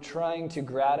if we're trying to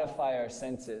gratify our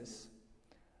senses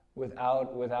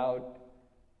without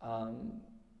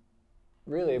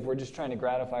really, if we're just trying to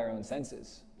gratify our own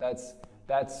senses, that's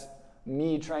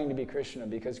me trying to be Krishna,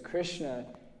 because Krishna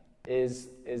is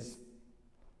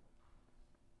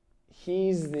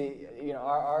he's the, you know,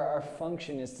 our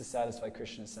function is to satisfy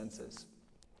Krishna's senses.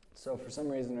 So for some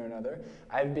reason or another,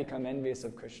 I've become envious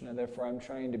of Krishna, therefore I'm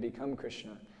trying to become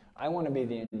Krishna. I want to be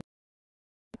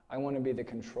the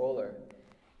controller.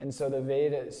 And so the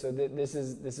Veda, this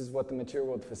is what the material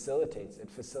world facilitates. It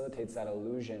facilitates that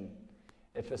illusion.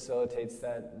 It facilitates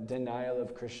that denial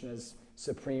of Krishna's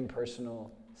supreme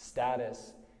personal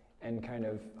status and kind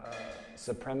of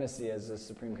supremacy as a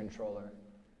supreme controller.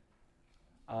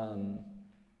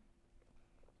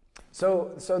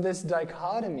 So this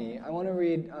dichotomy, I want to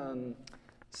read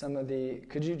some of the,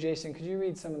 Jason, could you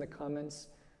read some of the comments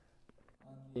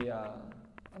on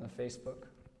the Facebook?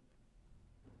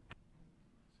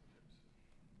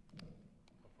 How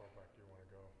far back do you want to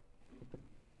go?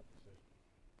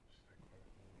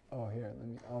 Oh, here,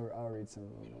 I'll read some of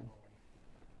them then.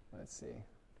 Let's see.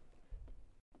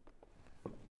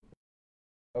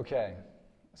 Okay,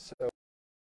 so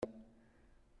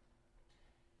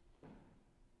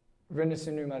Vrinda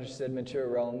Sundari Mataji said material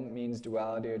realm means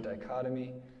duality or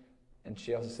dichotomy. And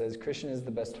she also says, Krishna is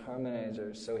the best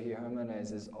harmonizer, so he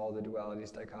harmonizes all the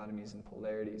dualities, dichotomies, and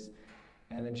polarities.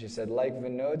 And then she said, like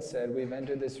Vinod said, we've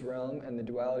entered this realm and the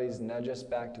dualities nudge us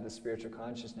back to the spiritual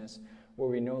consciousness where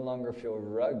we no longer feel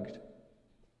rugged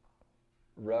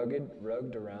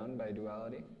around by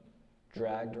duality,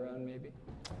 dragged around maybe.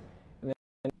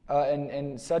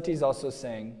 And Sati's also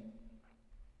saying,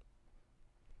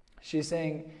 she's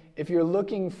saying, if you're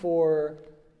looking for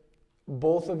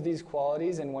both of these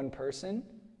qualities in one person,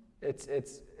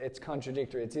 it's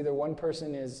contradictory. It's either one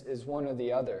person is one or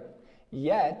the other.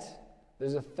 Yet,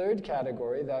 there's a third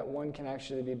category that one can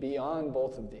actually be beyond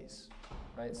both of these.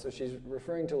 Right? So she's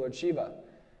referring to Lord Shiva.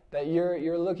 That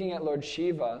you're looking at Lord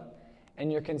Shiva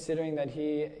and you're considering that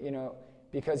he,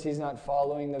 because he's not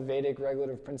following the Vedic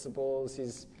regulative principles,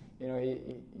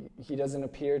 he doesn't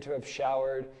appear to have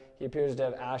showered, he appears to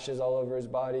have ashes all over his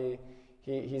body,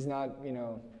 he's not,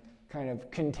 kind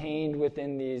of contained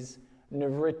within these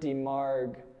nivritti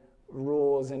marg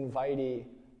rules and vaidhi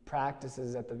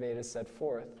practices that the Vedas set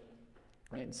forth.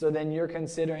 Right? So then you're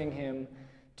considering him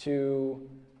to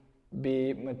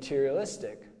be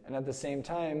materialistic. And at the same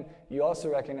time, you also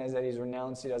recognize that he's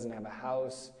renounced, he doesn't have a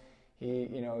house, he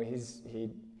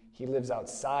lives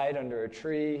outside under a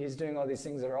tree, he's doing all these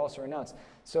things that are also renounced.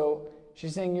 So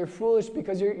she's saying you're foolish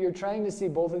because you're trying to see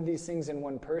both of these things in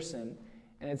one person,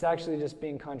 and it's actually just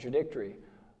being contradictory.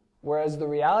 Whereas the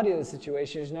reality of the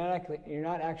situation is you're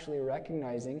not actually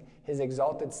recognizing his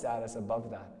exalted status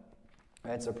above that.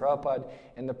 Right? So Prabhupada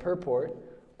in the purport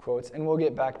quotes, and we'll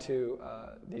get back to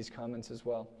these comments as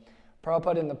well.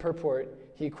 Prabhupada in the purport,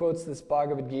 he quotes this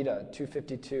Bhagavad Gita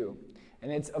 252.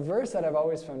 And it's a verse that I've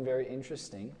always found very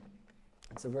interesting.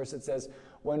 It's a verse that says,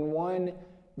 when one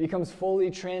becomes fully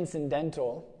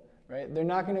transcendental, right, they're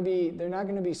not going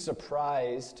to be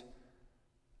surprised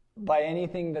by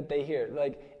anything that they hear.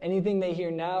 Like anything they hear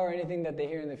now or anything that they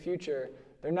hear in the future,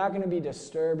 they're not going to be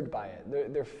disturbed by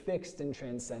it. They're fixed in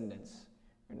transcendence.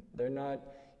 They're not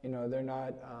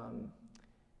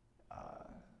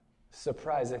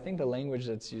surprised. I think the language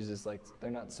that's used is like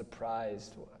they're not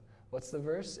surprised. What's the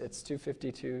verse? It's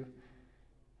 252,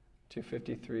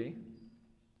 253.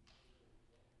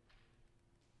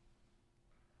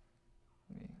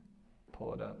 Let me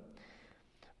pull it up.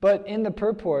 But in the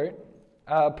purport,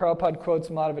 Prabhupada quotes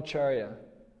Madhavacharya.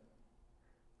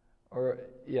 Or,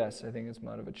 yes, I think it's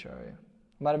Madhavacharya.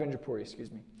 Madhavendra Puri, excuse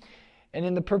me. And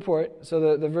in the purport,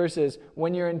 so the verse is,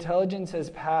 when your intelligence has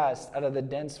passed out of the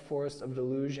dense forest of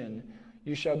delusion,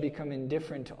 you shall become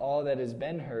indifferent to all that has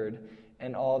been heard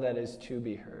and all that is to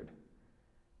be heard.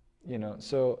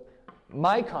 So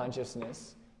my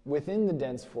consciousness, within the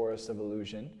dense forest of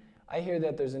illusion, I hear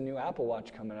that there's a new Apple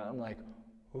Watch coming out. I'm like,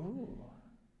 ooh.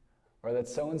 Or that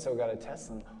so-and-so got a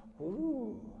Tesla.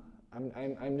 Ooh.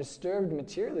 I'm disturbed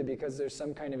materially because there's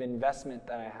some kind of investment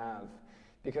that I have.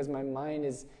 Because my mind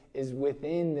is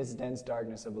within this dense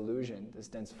darkness of illusion, this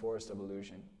dense forest of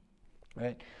illusion.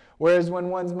 Right? Whereas when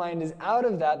one's mind is out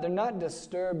of that, they're not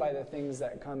disturbed by the things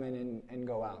that come in and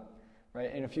go out.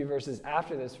 Right? In a few verses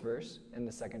after this verse, in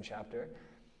the second chapter,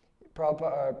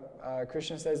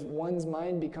 Krishna says, one's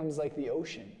mind becomes like the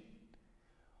ocean.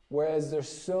 Whereas there's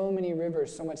so many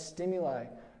rivers, so much stimuli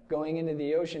going into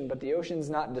the ocean, but the ocean's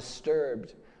not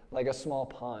disturbed like a small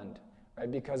pond,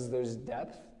 right? Because there's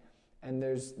depth and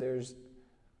there's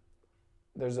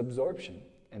absorption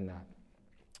in that.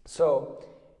 So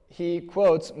he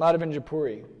quotes Madhavendra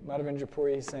Puri. Madhavendra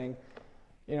Puri is saying,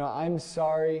 I'm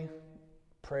sorry,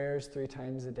 prayers 3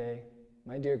 times a day.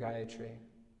 My dear Gayatri,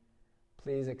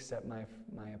 please accept my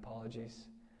apologies.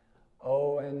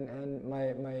 Oh, and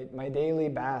my daily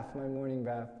bath, my morning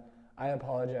bath, I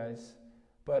apologize.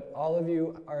 But all of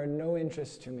you are no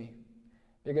interest to me.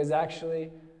 Because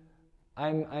actually,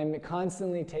 I'm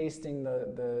constantly tasting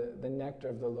the nectar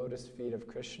of the lotus feet of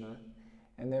Krishna.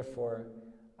 And therefore,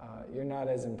 you're not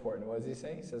as important. What does he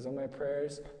say? He says, oh, my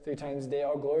prayers 3 times a day,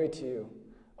 all glory to you.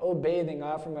 Oh, bathing,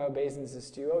 I offer my obeisances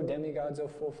to you. Oh, demigods, oh,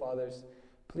 full fathers,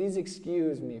 please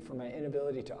excuse me for my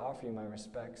inability to offer you my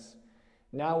respects.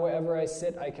 Now wherever I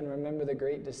sit, I can remember the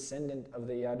great descendant of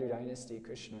the Yadu dynasty,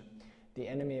 Krishna, the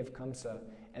enemy of Kamsa,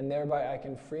 and thereby I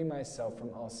can free myself from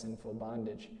all sinful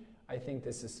bondage. I think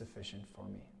this is sufficient for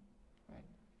me. Right?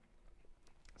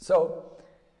 So,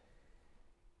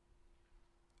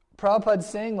 Prabhupada's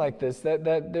saying like this, that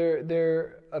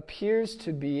there appears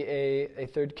to be a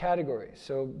third category.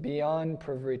 So beyond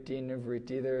pravritti and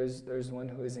nivritti, there's one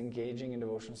who is engaging in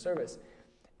devotional service.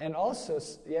 And also,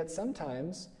 yet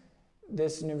sometimes,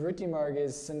 this nivritti marg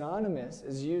is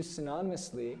used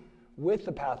synonymously with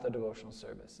the path of devotional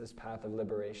service, this path of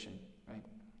liberation, right?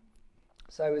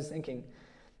 So I was thinking,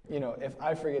 if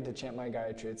I forget to chant my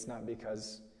Gayatri, it's not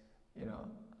because,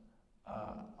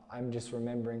 I'm just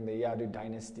remembering the Yadu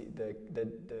dynasty,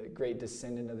 the great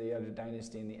descendant of the Yadu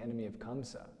dynasty and the enemy of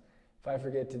Kamsa. If I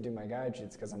forget to do my Gayatri,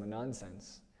 it's because I'm a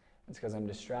nonsense. It's because I'm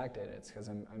distracted. It's because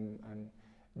I'm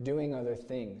doing other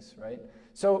things, right?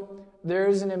 So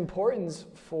there's an importance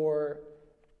for,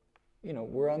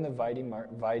 we're on the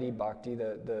Vaidhi Bhakti,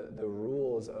 the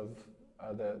rules of,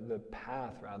 the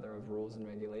path, rather, of rules and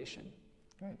regulation,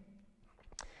 right?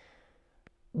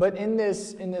 But in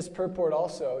this purport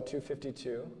also,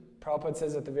 252, Prabhupada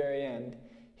says at the very end,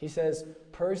 he says,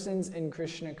 persons in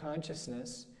Krishna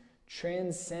consciousness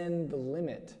transcend the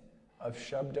limit of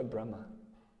Shabda Brahma.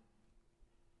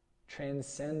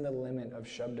 Transcend the limit of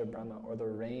Shabda Brahma, or the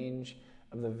range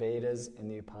of the Vedas and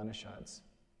the Upanishads.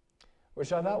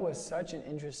 Which I thought was such an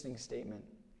interesting statement.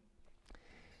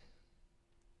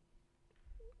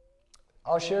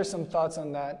 I'll share some thoughts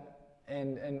on that,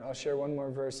 and I'll share one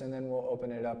more verse, and then we'll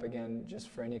open it up again just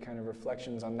for any kind of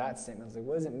reflections on that statement. It's like,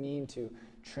 what does it mean to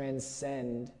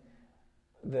transcend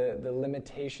the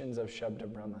limitations of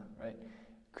Shabda Brahma, right?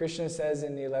 Krishna says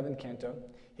in the 11th canto,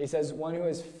 he says, one who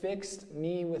has fixed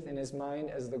me within his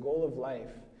mind as the goal of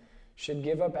life should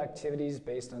give up activities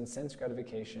based on sense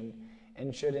gratification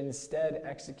and should instead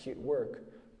execute work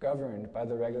governed by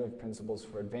the regulative principles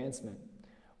for advancement.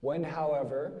 When,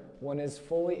 however, one is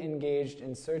fully engaged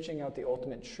in searching out the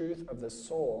ultimate truth of the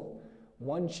soul,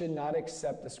 one should not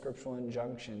accept the scriptural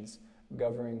injunctions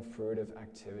governing fruitive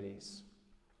activities.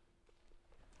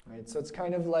 Right? So it's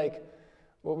kind of like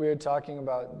what we were talking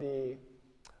about, the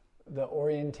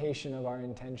orientation of our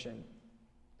intention.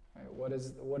 Right?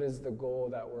 What is the goal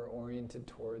that we're oriented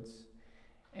towards?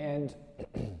 And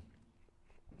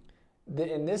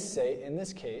in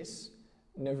this case,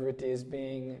 Nivritti is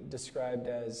being described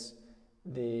as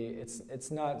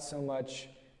it's not so much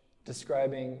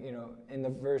describing, in the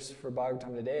verse for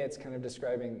Bhagavatam today, it's kind of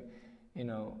describing,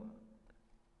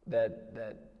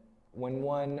 that when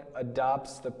one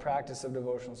adopts the practice of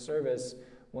devotional service,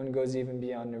 one goes even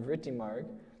beyond Nivritti Marg.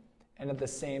 And at the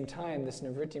same time, this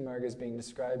Nivritti Marg is being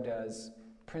described as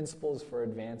principles for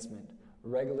advancement,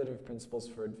 regulative principles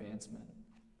for advancement.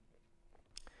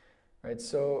 Right,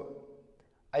 so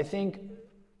I think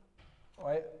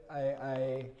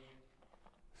I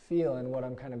feel, and what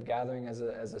I'm kind of gathering as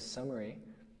a summary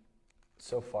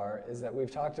so far, is that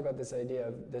we've talked about this idea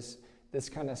of this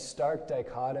kind of stark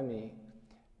dichotomy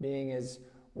being is,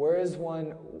 what's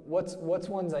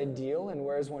one's ideal and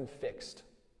where is one fixed,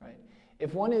 right?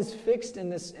 If one is fixed in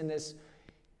this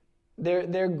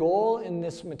their goal in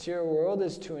this material world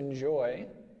is to enjoy,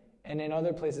 and in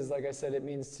other places, like I said, it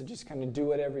means to just kind of do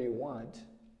whatever you want,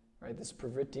 right? This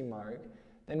pravritti marg.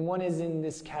 Then one is in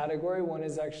this category, one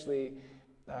is actually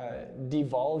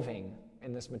devolving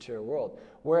in this material world.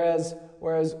 Whereas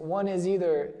one is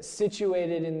either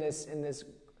situated in this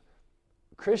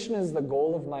Krishna is the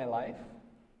goal of my life,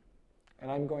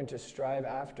 and I'm going to strive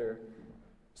after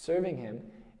serving him.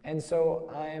 And so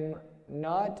I'm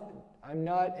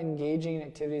not engaging in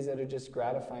activities that are just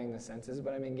gratifying the senses,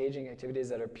 but I'm engaging in activities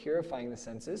that are purifying the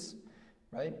senses,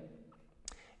 right?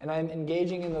 And I'm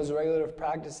engaging in those regulative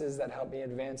practices that help me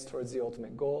advance towards the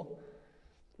ultimate goal,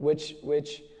 which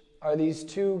are these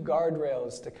two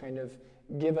guardrails to kind of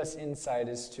give us insight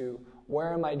as to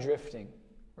where am I drifting,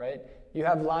 right? You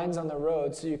have lines on the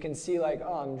road so you can see like,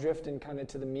 oh, I'm drifting kind of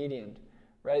to the median,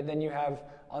 right? Then you have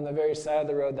on the very side of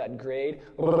the road that grade,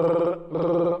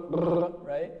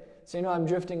 right? So you know I'm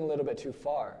drifting a little bit too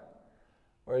far.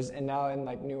 And now in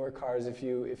like newer cars, if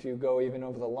you go even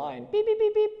over the line, beep, beep,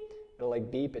 beep, beep, it'll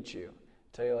like beep at you,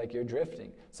 tell you like you're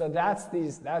drifting. So that's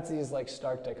these like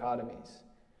stark dichotomies.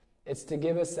 It's to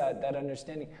give us that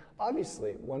understanding.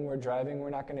 Obviously, when we're driving,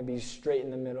 we're not going to be straight in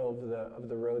the middle of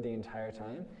the road the entire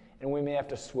time. And we may have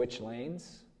to switch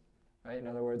lanes, right? In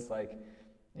other words, like,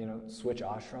 switch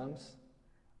ashrams.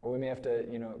 Or we may have to,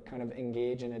 kind of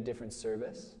engage in a different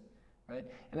service, right?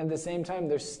 And at the same time,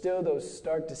 there's still those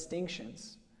stark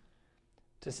distinctions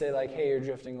to say like, hey, you're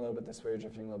drifting a little bit this way, you're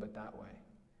drifting a little bit that way.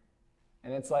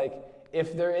 And it's like,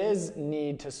 if there is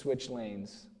need to switch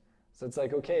lanes, so it's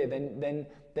like, okay,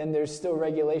 then there's still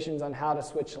regulations on how to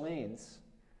switch lanes.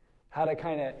 How to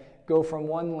kind of go from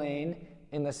one lane,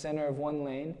 in the center of one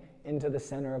lane, into the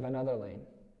center of another lane,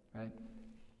 right?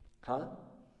 Huh?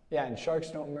 Yeah, and sharks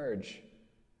don't merge.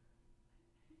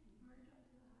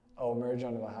 Oh, merge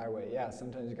onto the highway. Yeah,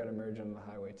 sometimes you got to merge onto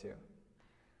the highway too.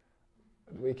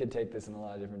 We could take this in a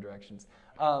lot of different directions.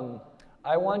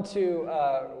 I want to,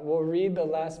 we'll read the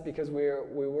last, because we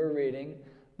were reading,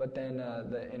 but then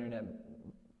the internet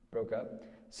broke up.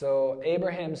 So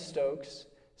Abraham Stokes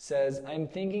says, I'm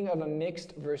thinking of a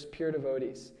mixed versus pure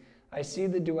devotees. I see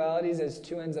the dualities as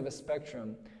two ends of a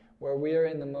spectrum, where we are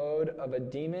in the mode of a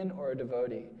demon or a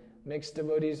devotee. Mixed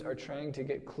devotees are trying to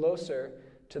get closer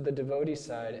to the devotee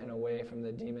side and away from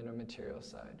the demon or material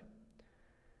side.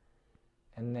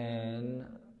 And then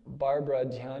Barbara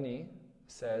Dhyani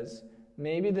says,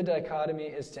 maybe the dichotomy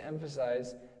is to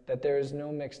emphasize that there is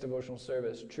no mixed devotional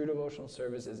service. True devotional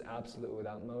service is absolute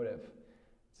without motive.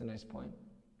 It's a nice point.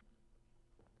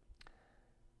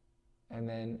 And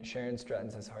then Sharon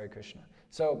Stratton says, Hare Krishna.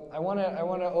 So I want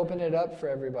to open it up for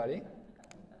everybody.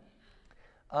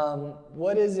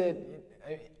 What is it,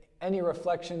 any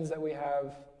reflections that we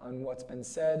have on what's been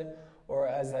said, or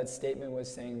as that statement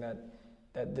was saying that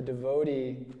the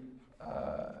devotee,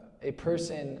 a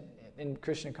person in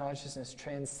Krishna consciousness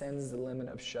transcends the limit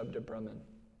of Shabda Brahman.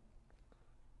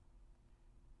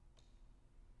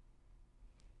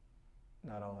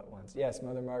 Not all at once. Yes,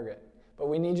 Mother Margaret. But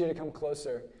we need you to come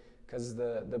closer because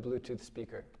the Bluetooth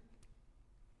speaker.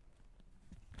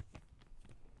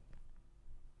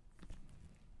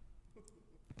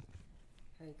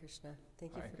 Hare Krishna.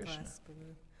 Thank you Hare for Krishna. class,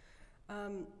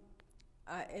 Prabhu.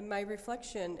 And my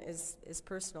reflection is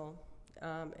personal,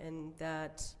 in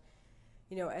that,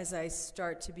 as I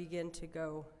start to begin to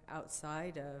go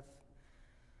outside of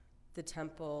the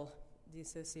temple, the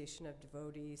association of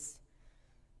devotees,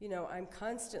 I'm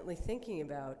constantly thinking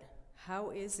about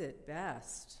how is it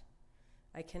best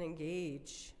I can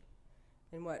engage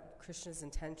in what Krishna's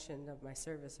intention of my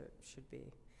service should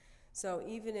be. So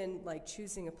even in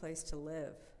choosing a place to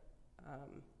live,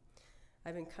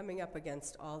 I've been coming up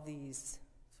against all these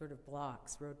sort of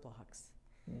roadblocks,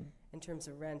 in terms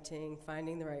of renting,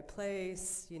 finding the right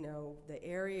place, the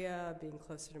area, being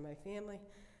closer to my family.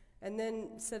 And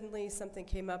then suddenly something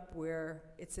came up where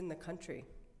it's in the country,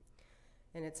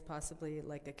 and it's possibly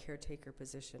like a caretaker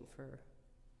position for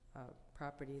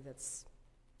property that's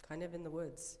kind of in the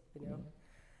woods,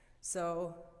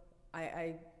 So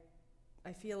I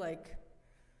feel like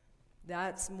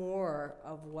that's more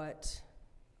of what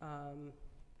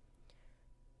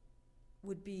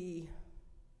would be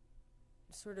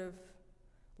sort of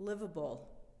livable,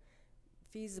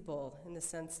 feasible in the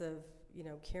sense of,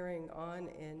 carrying on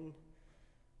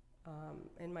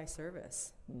in my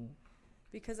service.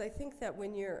 Because I think that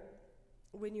when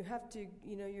you have to,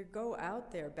 you go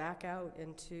out there, back out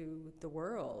into the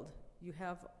world, you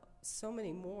have so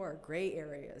many more gray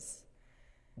areas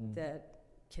that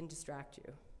can distract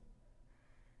you.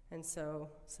 And so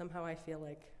somehow I feel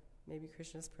like maybe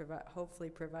Krishna's hopefully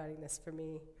providing this for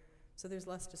me, so there's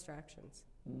less distractions,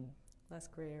 less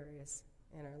gray areas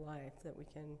in our life, that we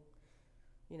can,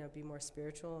 be more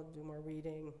spiritual, do more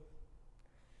reading,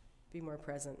 be more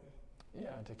present.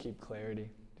 Yeah, to keep clarity,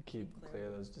 to keep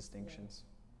clear those distinctions.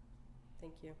 Yeah.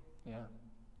 Thank you. Yeah.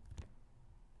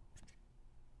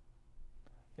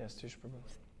 Yes, Tish Prabhu.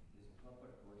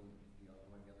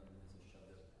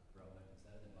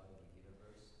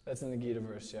 That's in the Gita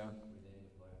verse, yeah.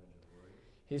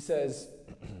 He says,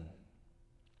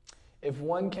 if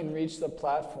one can reach the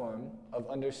platform of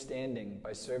understanding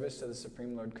by service to the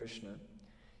Supreme Lord Krishna,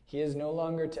 he is no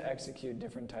longer to execute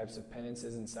different types of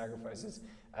penances and sacrifices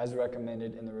as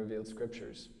recommended in the revealed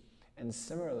scriptures. And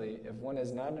similarly, if one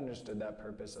has not understood that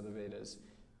purpose of the Vedas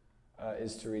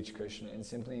is to reach Krishna and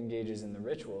simply engages in the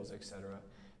rituals, etc.,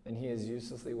 then he is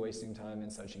uselessly wasting time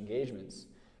in such engagements.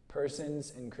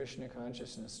 Persons in Krishna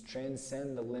consciousness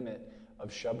transcend the limit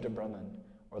of Shabda Brahman,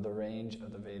 or the range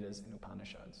of the Vedas and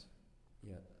Upanishads.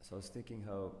 Yeah, so I was thinking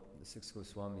how the six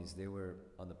Goswamis, they were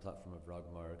on the platform of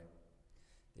Ragmarg.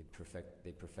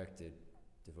 They perfected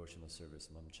devotional service,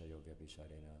 Mamchayo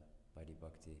Vyabhisharena, Vaidhi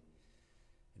Bhakti.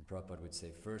 And Prabhupada would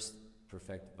say, first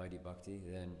perfect Vaidhi Bhakti,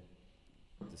 then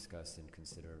discuss and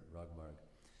consider Ragmarg.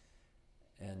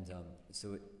 And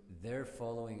so their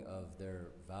following of their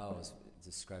vows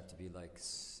described to be like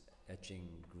etching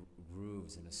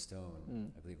grooves in a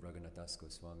stone. I believe Raghunath Das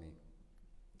Goswami,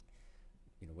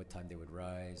 what time they would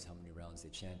rise, how many rounds they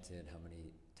chanted, how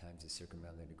many times they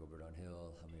circumambulated Govardhan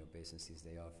Hill, how many obeisances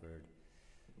they offered.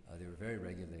 They were very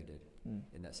regulated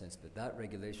in that sense, but that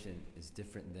regulation is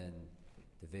different than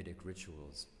the Vedic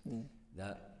rituals.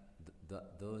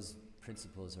 Those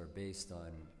principles are based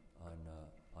on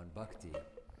bhakti,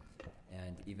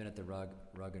 and even at the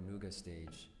Raganuga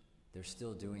stage, they're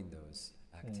still doing those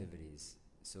activities.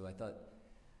 So I thought,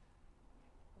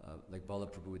 like Bala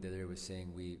Prabhu there was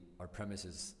saying, our premise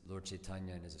is Lord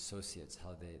Chaitanya and his associates,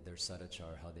 how their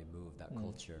sadachar, how they move, that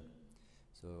culture.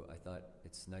 So I thought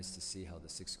it's nice to see how the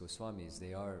six Goswamis,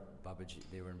 they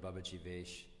were in Babaji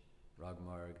Vesh,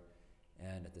 Ragmarg,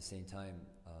 and at the same time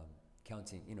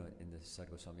counting, in the Sad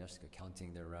Goswami Ashtika,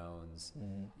 counting their rounds,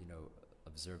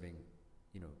 observing,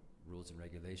 rules and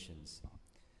regulations.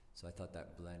 So I thought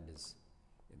that blend is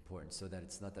important, so that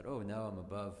it's not that, now I'm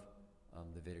above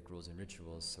the Vedic rules and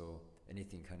rituals, so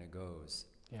anything kind of goes.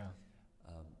 Yeah.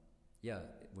 Yeah,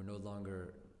 we're no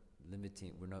longer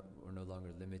limiting. We're no longer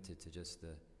limited to just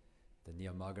the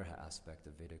Niyamagraha aspect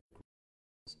of Vedic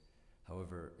rules.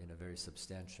 However, in a very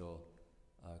substantial,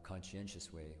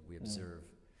 conscientious way, we observe.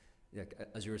 Yeah,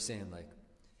 as you were saying, like,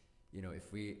 you know,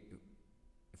 if we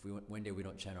one day we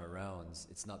don't chant our rounds,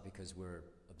 it's not because we're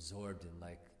absorbed in,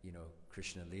 like, you know,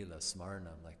 Krishna Lila,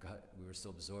 Smarnam, like God, we were so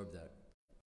absorbed that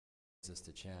it us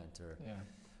to chant,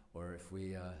 or if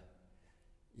we,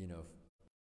 you know,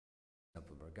 of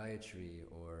our Gayatri,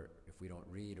 or if we don't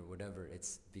read or whatever,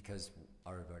 it's because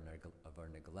of our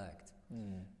neglect.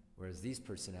 Whereas these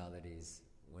personalities,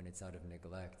 when it's out of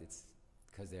neglect, it's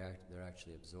because they're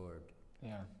actually absorbed.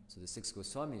 Yeah. So the 6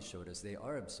 Goswamis showed us they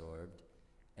are absorbed,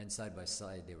 and side by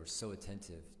side they were so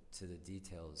attentive to the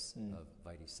details of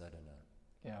Vaidhi sadhana.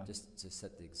 Yeah. Just to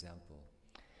set the example.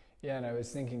 Yeah, and I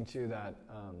was thinking too that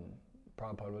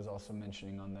Prabhupada was also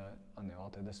mentioning on the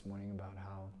altar this morning about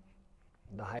how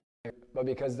the higher, but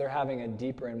because they're having a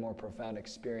deeper and more profound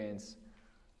experience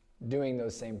doing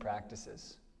those same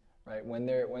practices, right? When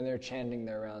they're chanting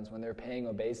their rounds, when they're paying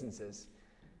obeisances,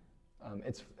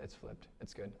 it's flipped.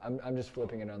 It's good. I'm just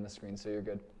flipping it on the screen, so you're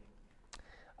good.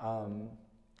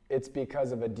 It's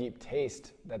because of a deep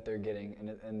taste that they're getting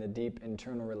and the deep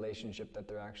internal relationship that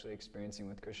they're actually experiencing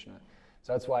with Krishna.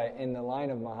 So that's why in the line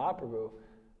of Mahaprabhu,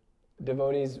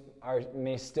 devotees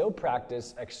may still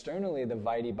practice externally the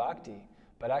Vaidhi Bhakti,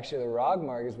 but actually the Rag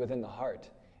Marg is within the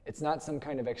heart. It's not some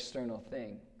kind of external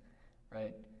thing,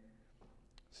 right?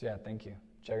 So yeah, thank you.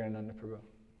 Jagadananda Prabhu.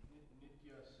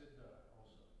 Nitya Siddha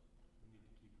also. We need to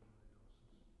keep in mind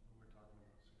also when we're talking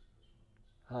about 6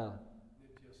 Goswamis.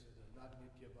 Nitya Siddha, not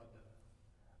Nitya Baddha.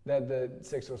 That the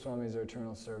 6 Goswamis are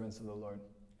eternal servants of the Lord.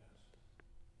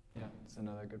 Yes. Yeah, it's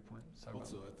another good point. Sorry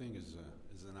Also, I think is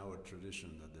in our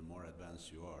tradition that the more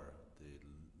advanced you are, the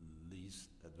least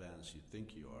advanced you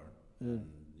think you are, and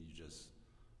you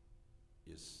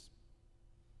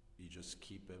just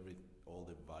keep all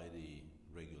the Vaidhi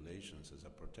regulations as a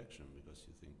protection because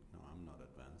you think, no, I'm not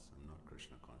advanced, I'm not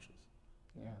Krishna conscious.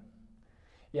 Yeah,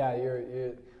 yeah.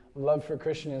 Your love for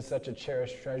Krishna is such a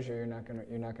cherished treasure.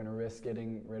 You're not gonna risk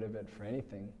getting rid of it for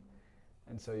anything,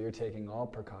 and so you're taking all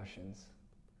precautions.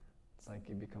 It's like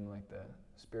you become like the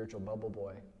spiritual bubble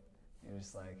boy. You're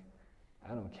just like,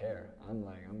 I don't care.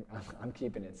 I'm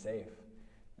keeping it safe,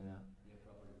 you know. Yeah,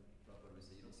 Prabhupada would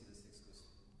say you don't see the 6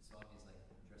 Goswamis like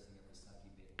dressing up as saki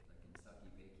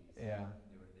bekis. Yeah.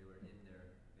 They were in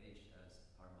their vesh as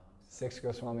Paramahamsas. 6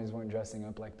 Goswamis weren't dressing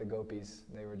up like the gopis.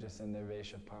 They were just in their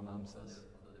vesh of Paramahamsas.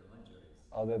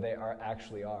 Although they're manjaris. Although they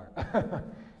actually are.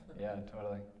 Yeah,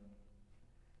 totally.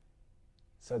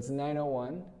 So it's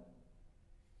 9:01.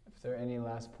 If there are any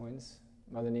last points,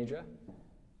 Mother Nidra?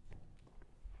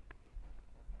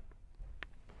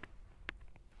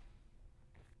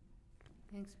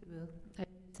 Thanks, Prabhu. I'm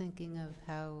thinking of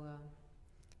how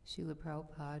Srila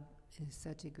Prabhupada is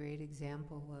such a great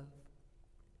example of,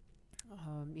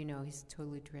 he's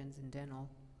totally transcendental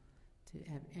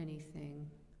to have anything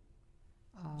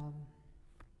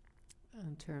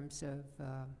in terms of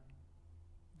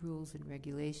rules and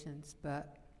regulations,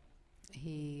 but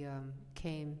he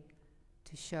came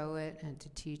to show it and to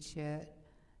teach it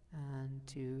and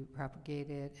to propagate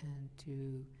it and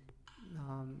to,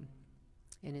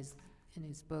 in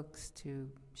his books, to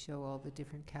show all the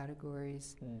different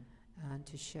categories and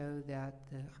to show that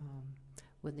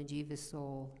when the jiva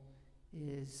soul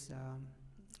is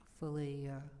fully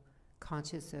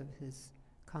conscious of his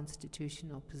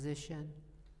constitutional position,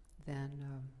 then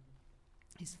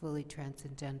he's fully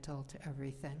transcendental to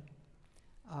everything.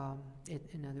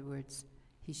 In other words,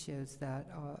 he shows that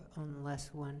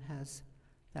unless one has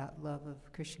that love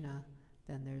of Krishna,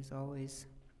 then there's always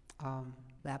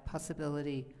that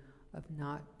possibility of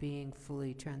not being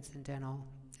fully transcendental.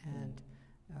 And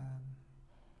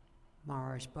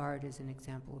Maharaj Bharat is an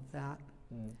example of that.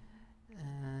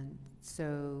 And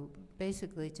so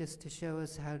basically just to show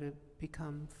us how to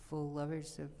become full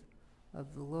lovers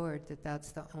of the Lord,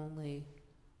 that's the only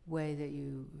way that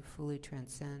you fully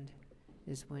transcend,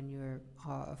 is when you're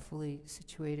fully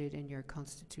situated in your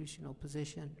constitutional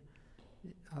position,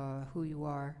 who you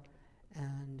are,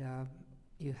 and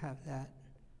you have that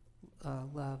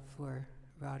love for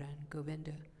Radha and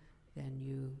Govinda, then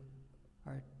you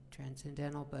are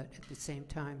transcendental, but at the same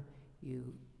time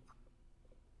you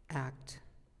act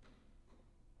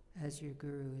as your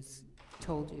guru has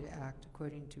told you to act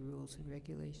according to rules and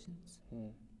regulations.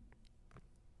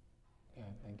 Yeah,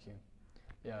 thank you.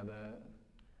 Yeah,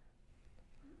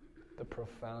 the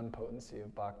profound potency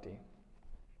of bhakti,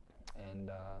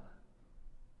 and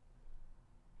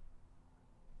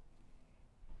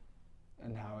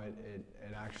and how it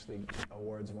actually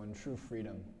awards one true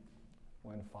freedom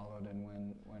when followed and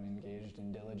when engaged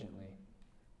in diligently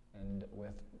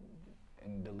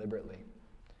and deliberately.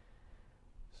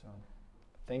 So,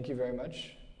 thank you very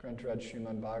much. Grantaraj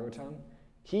Srimad Bhagavatam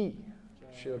Ki.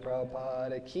 Srila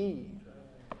Prabhupada Ki.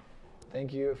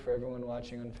 Thank you for everyone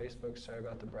watching on Facebook. Sorry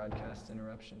about the broadcast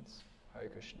interruptions. Hare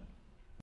Krishna.